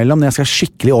 innimellom når jeg skal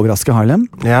skikkelig overraske Harlem,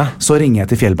 så ringer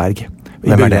jeg til Fjellberg.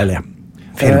 Hvem er det?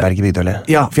 Fjellberg i Bygdøle?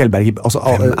 Ja, Fjellberg. Altså,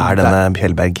 Hvem er denne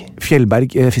Fjellberg?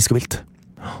 Fjellberg Fisk og Vilt.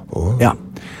 Ja.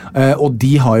 Og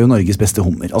de har jo Norges beste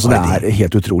hummer. Altså det er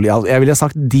helt utrolig. Jeg ville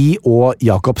sagt de og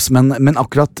Jacobs, men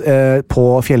akkurat på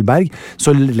Fjellberg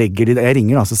så legger de det. Jeg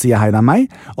ringer da, så sier jeg hei, det er meg,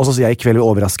 og så sier jeg i kveld vi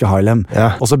overrasker Harlem.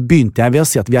 Og så begynte jeg ved å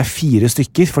si at vi er 4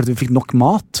 stykker, for at vi fikk nok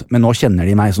mat, men nå kjenner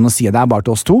de meg, så nå sier jeg det er bare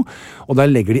til oss 2, og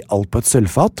da legger de alt på et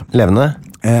sølvfat. Levende?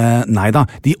 Nei da,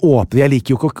 de åpner. Jeg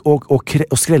liker jo ikke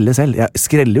å skrelle selv. Jeg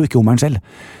skreller jo ikke hummeren selv.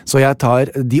 Så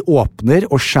de åpner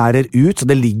og skjærer ut, så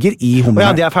det ligger i hummeren.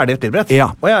 Ja, de er ferdig tilberedt?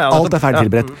 Ja, alt er ferdig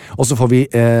tilberedt. Og så får vi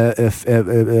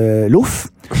loff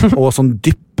og sånn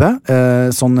dyppe,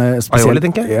 sånn spesielt. Aioli,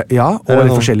 tenker jeg. Ja, og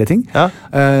litt forskjellige ting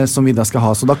som vi da skal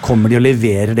ha. Så da kommer de og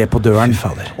leverer det på døren.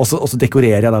 Og så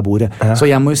dekorerer jeg da bordet. Så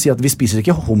jeg må jo si at vi spiser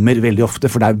ikke hummer veldig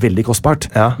ofte, for det er veldig kostbart.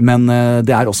 Men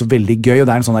det er også veldig gøy, og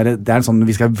det er en sånn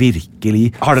vi skal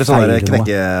virkelig Har dere sånne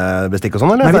knekkebestikk og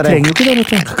sånn, eller? Nei, vi trenger jo ikke det, vet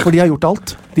du. For de har gjort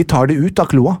alt. De tar det ut av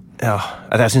kloa. Ja,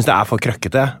 jeg synes det er for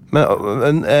krøkkete.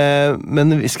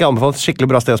 Men vi skal anbefale et skikkelig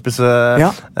bra sted å spise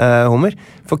hummer.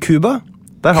 For Cuba,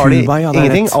 der har de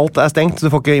ingenting. Alt er stengt, så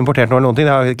du får ikke importert noe eller noen ting.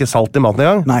 De har ikke salt i maten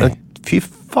engang. Nei. Fy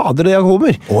fader, det er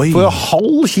hummer. Oi. Får jo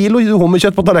halv kilo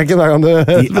hummerkjøtt på tallerken hver gang du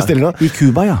bestiller noe. I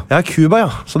Cuba, ja. Ja, Cuba, ja.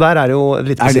 Så der er det jo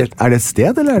litt spesielt. Er det et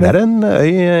sted, eller er det? Det er en øy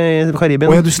i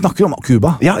Karibien. Åja, du snakker om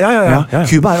Cuba. Ja.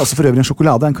 Cuba er også for øvrig en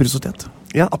sjokolade, en kuriositet.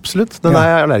 Ja, absolutt. Den er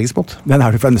jeg allergisk mot. Den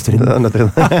er du fra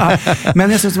Nøtteriden.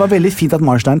 Men jeg synes det var veldig fint at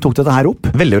Marstein tok dette her opp.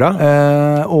 Veldig bra.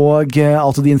 Og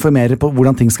altså de informerer på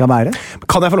hvordan ting skal være.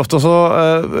 Kan jeg få lov til å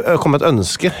komme med et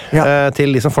ønske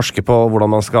til de som forsker på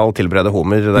hvordan man skal tilberede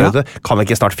hummer der ute? Kan vi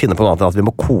ikke snart finne på noe annet enn at vi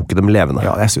må koke dem levende?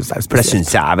 Ja, jeg synes det er spesielt. For det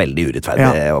synes jeg er veldig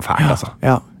urettferdig og fælt, altså.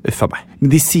 Ja. Uffa meg.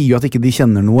 Men de sier jo at ikke de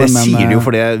kjenner noe. Det sier de jo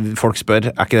fordi folk spør,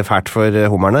 er ikke det fælt for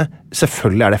hummerne?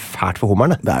 Selvfølgelig er det fælt for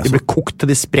hummerne. De blir kokt til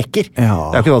de sprekker. Ja.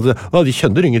 Det er jo ikke noe at de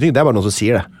kjenner ingenting, det er bare noen som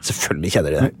sier det. Selvfølgelig kjenner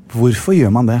de det. Men hvorfor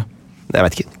gjør man det? Jeg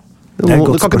vet ikke. Kan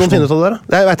ikke noen finne ut av det der?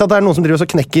 Jeg vet at det er noen som driver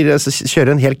og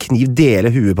kjører en hel kniv,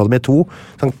 deler huet på det med 2,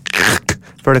 sånn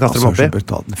før det kaster dem oppi.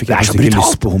 Fikk jeg ikke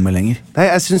lyst på hummer lenger. Nei,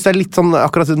 jeg synes det er litt sånn,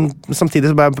 akkurat samtidig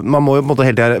så man må jo på en måte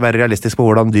hele tiden være realistisk på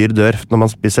hvordan dyr dør når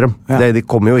man spiser dem. De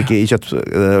kommer jo ikke i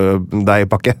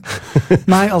kjøttdeigpakke.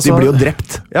 Nei, altså. De blir jo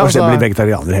drept. Kanskje de blir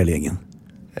vegetarianere hele gjengen.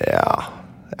 Ja,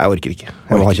 jeg orker ikke.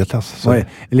 Jeg må ha kjøtt, altså.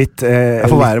 Jeg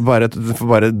får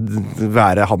bare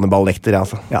være Hannibal Lecter,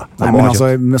 altså. Ja. Nei, men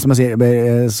altså, som jeg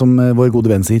sier, som vår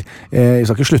gode venn sier, vi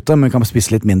skal ikke slutte, men vi kan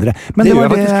spise litt mindre. Men det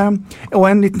var det, og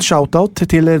en liten shoutout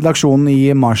til redaksjonen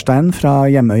i Marstein fra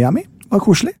hjemmeøya mi. Det var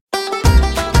koselig.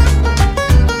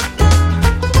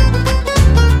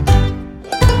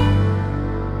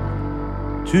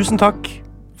 Tusen takk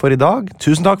for i dag.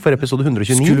 Tusen takk for episode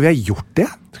 129. Skulle vi ha gjort det?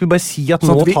 Skulle vi bare si at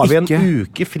nå tar vi en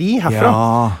uke fri herfra,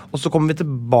 og så kommer vi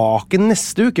tilbake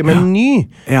neste uke med en ny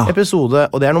episode,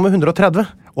 og det er nummer 130.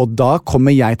 Og da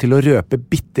kommer jeg til å røpe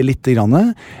bitte litt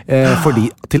grann, fordi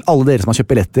til alle dere som har kjøpt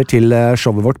billetter til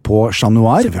showet vårt på Chat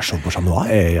Noir. Så vi har show på Chat Noir?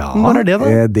 Ja. Når er det da?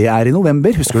 Det er i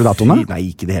november. Husker du datoene? Nei,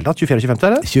 ikke det hele tatt. 24. og 25.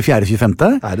 er det? 24. og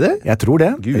 25. Er det? Jeg tror det.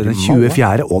 Gud, den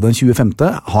 24. og den 25.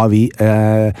 har vi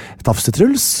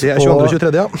Tafsetruls. Det er 22. og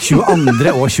 23. ja.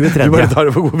 22. og 23. Du bare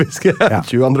tar det for god fiske.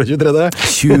 22. og 23.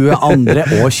 22.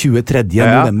 og 23.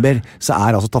 november så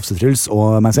er altså Tafsetruls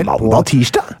og meg selv. Mandag,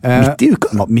 tirsdag? Midt i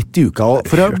uka? Midt i uka, og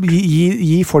for å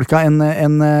gi folka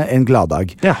en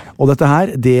gladdag. Ja. Og dette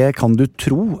her, det kan du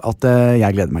tro at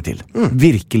jeg gleder meg til.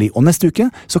 Virkelig. Og neste uke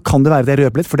så kan det være det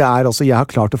røper litt, for det er altså, jeg har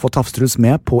klart å få Tafsetruls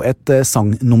med på et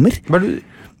sangnummer.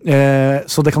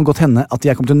 Så det kan godt hende at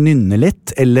jeg kommer til å nynne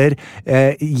litt, eller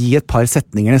gi et par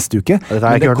setninger neste uke. Dette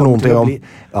har jeg ikke hørt noen ting om.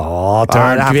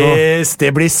 Tørnquist!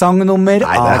 Det blir sangnummer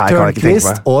av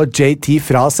Tørnquist og JT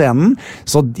fra scenen.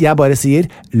 Så jeg bare sier,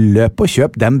 løp og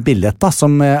kjøp den billetta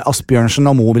som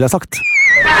Asbjørnsen og Mo ville ha sagt.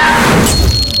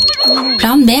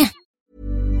 Plan B.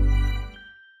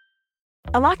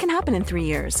 A lot can happen in 3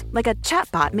 years, like a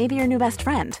chatbot may be your new best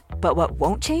friend. But what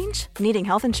won't change? Needing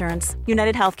health insurance.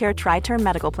 United Healthcare Tri-Term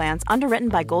Medical Plans, underwritten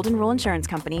by Golden Rule Insurance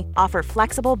Company, offer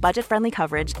flexible, budget-friendly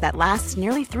coverage that lasts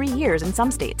nearly 3 years in some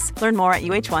states. Learn more at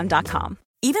uh1.com.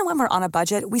 Even when we're on a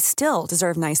budget, we still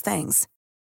deserve nice things.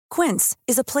 Quince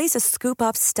is a place to scoop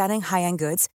up stunning high-end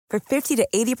goods for 50 to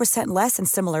 80% less than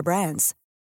similar brands.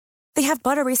 They have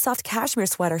buttery soft cashmere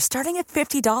sweaters starting at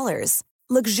 $50,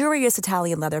 luxurious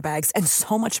Italian leather bags, and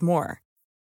so much more.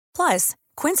 Plus,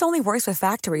 Quince only works with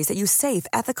factories that use safe,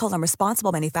 ethical, and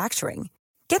responsible manufacturing.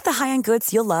 Get the high-end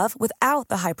goods you'll love without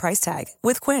the high price tag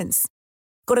with Quince.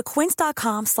 Go to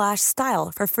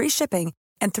quince.com/style for free shipping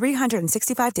and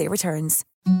 365-day returns.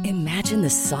 Imagine the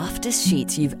softest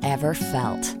sheets you've ever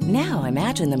felt. Now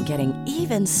imagine them getting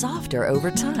even softer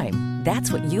over time.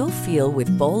 That's what you'll feel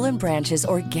with Boll & Branch's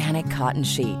organic cotton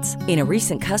sheets. In a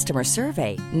recent customer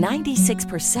survey,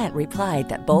 96% replied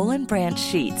that Boll & Branch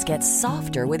sheets get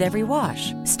softer with every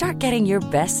wash. Start getting your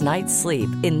best night's sleep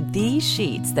in these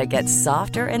sheets that get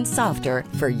softer and softer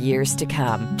for years to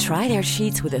come. Try their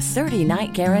sheets with a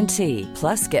 30-night guarantee.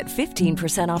 Plus, get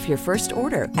 15% off your first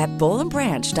order at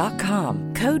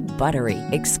bollandbranch.com. Code BUTTERY.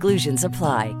 Exclusions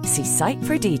apply. See site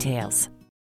for details.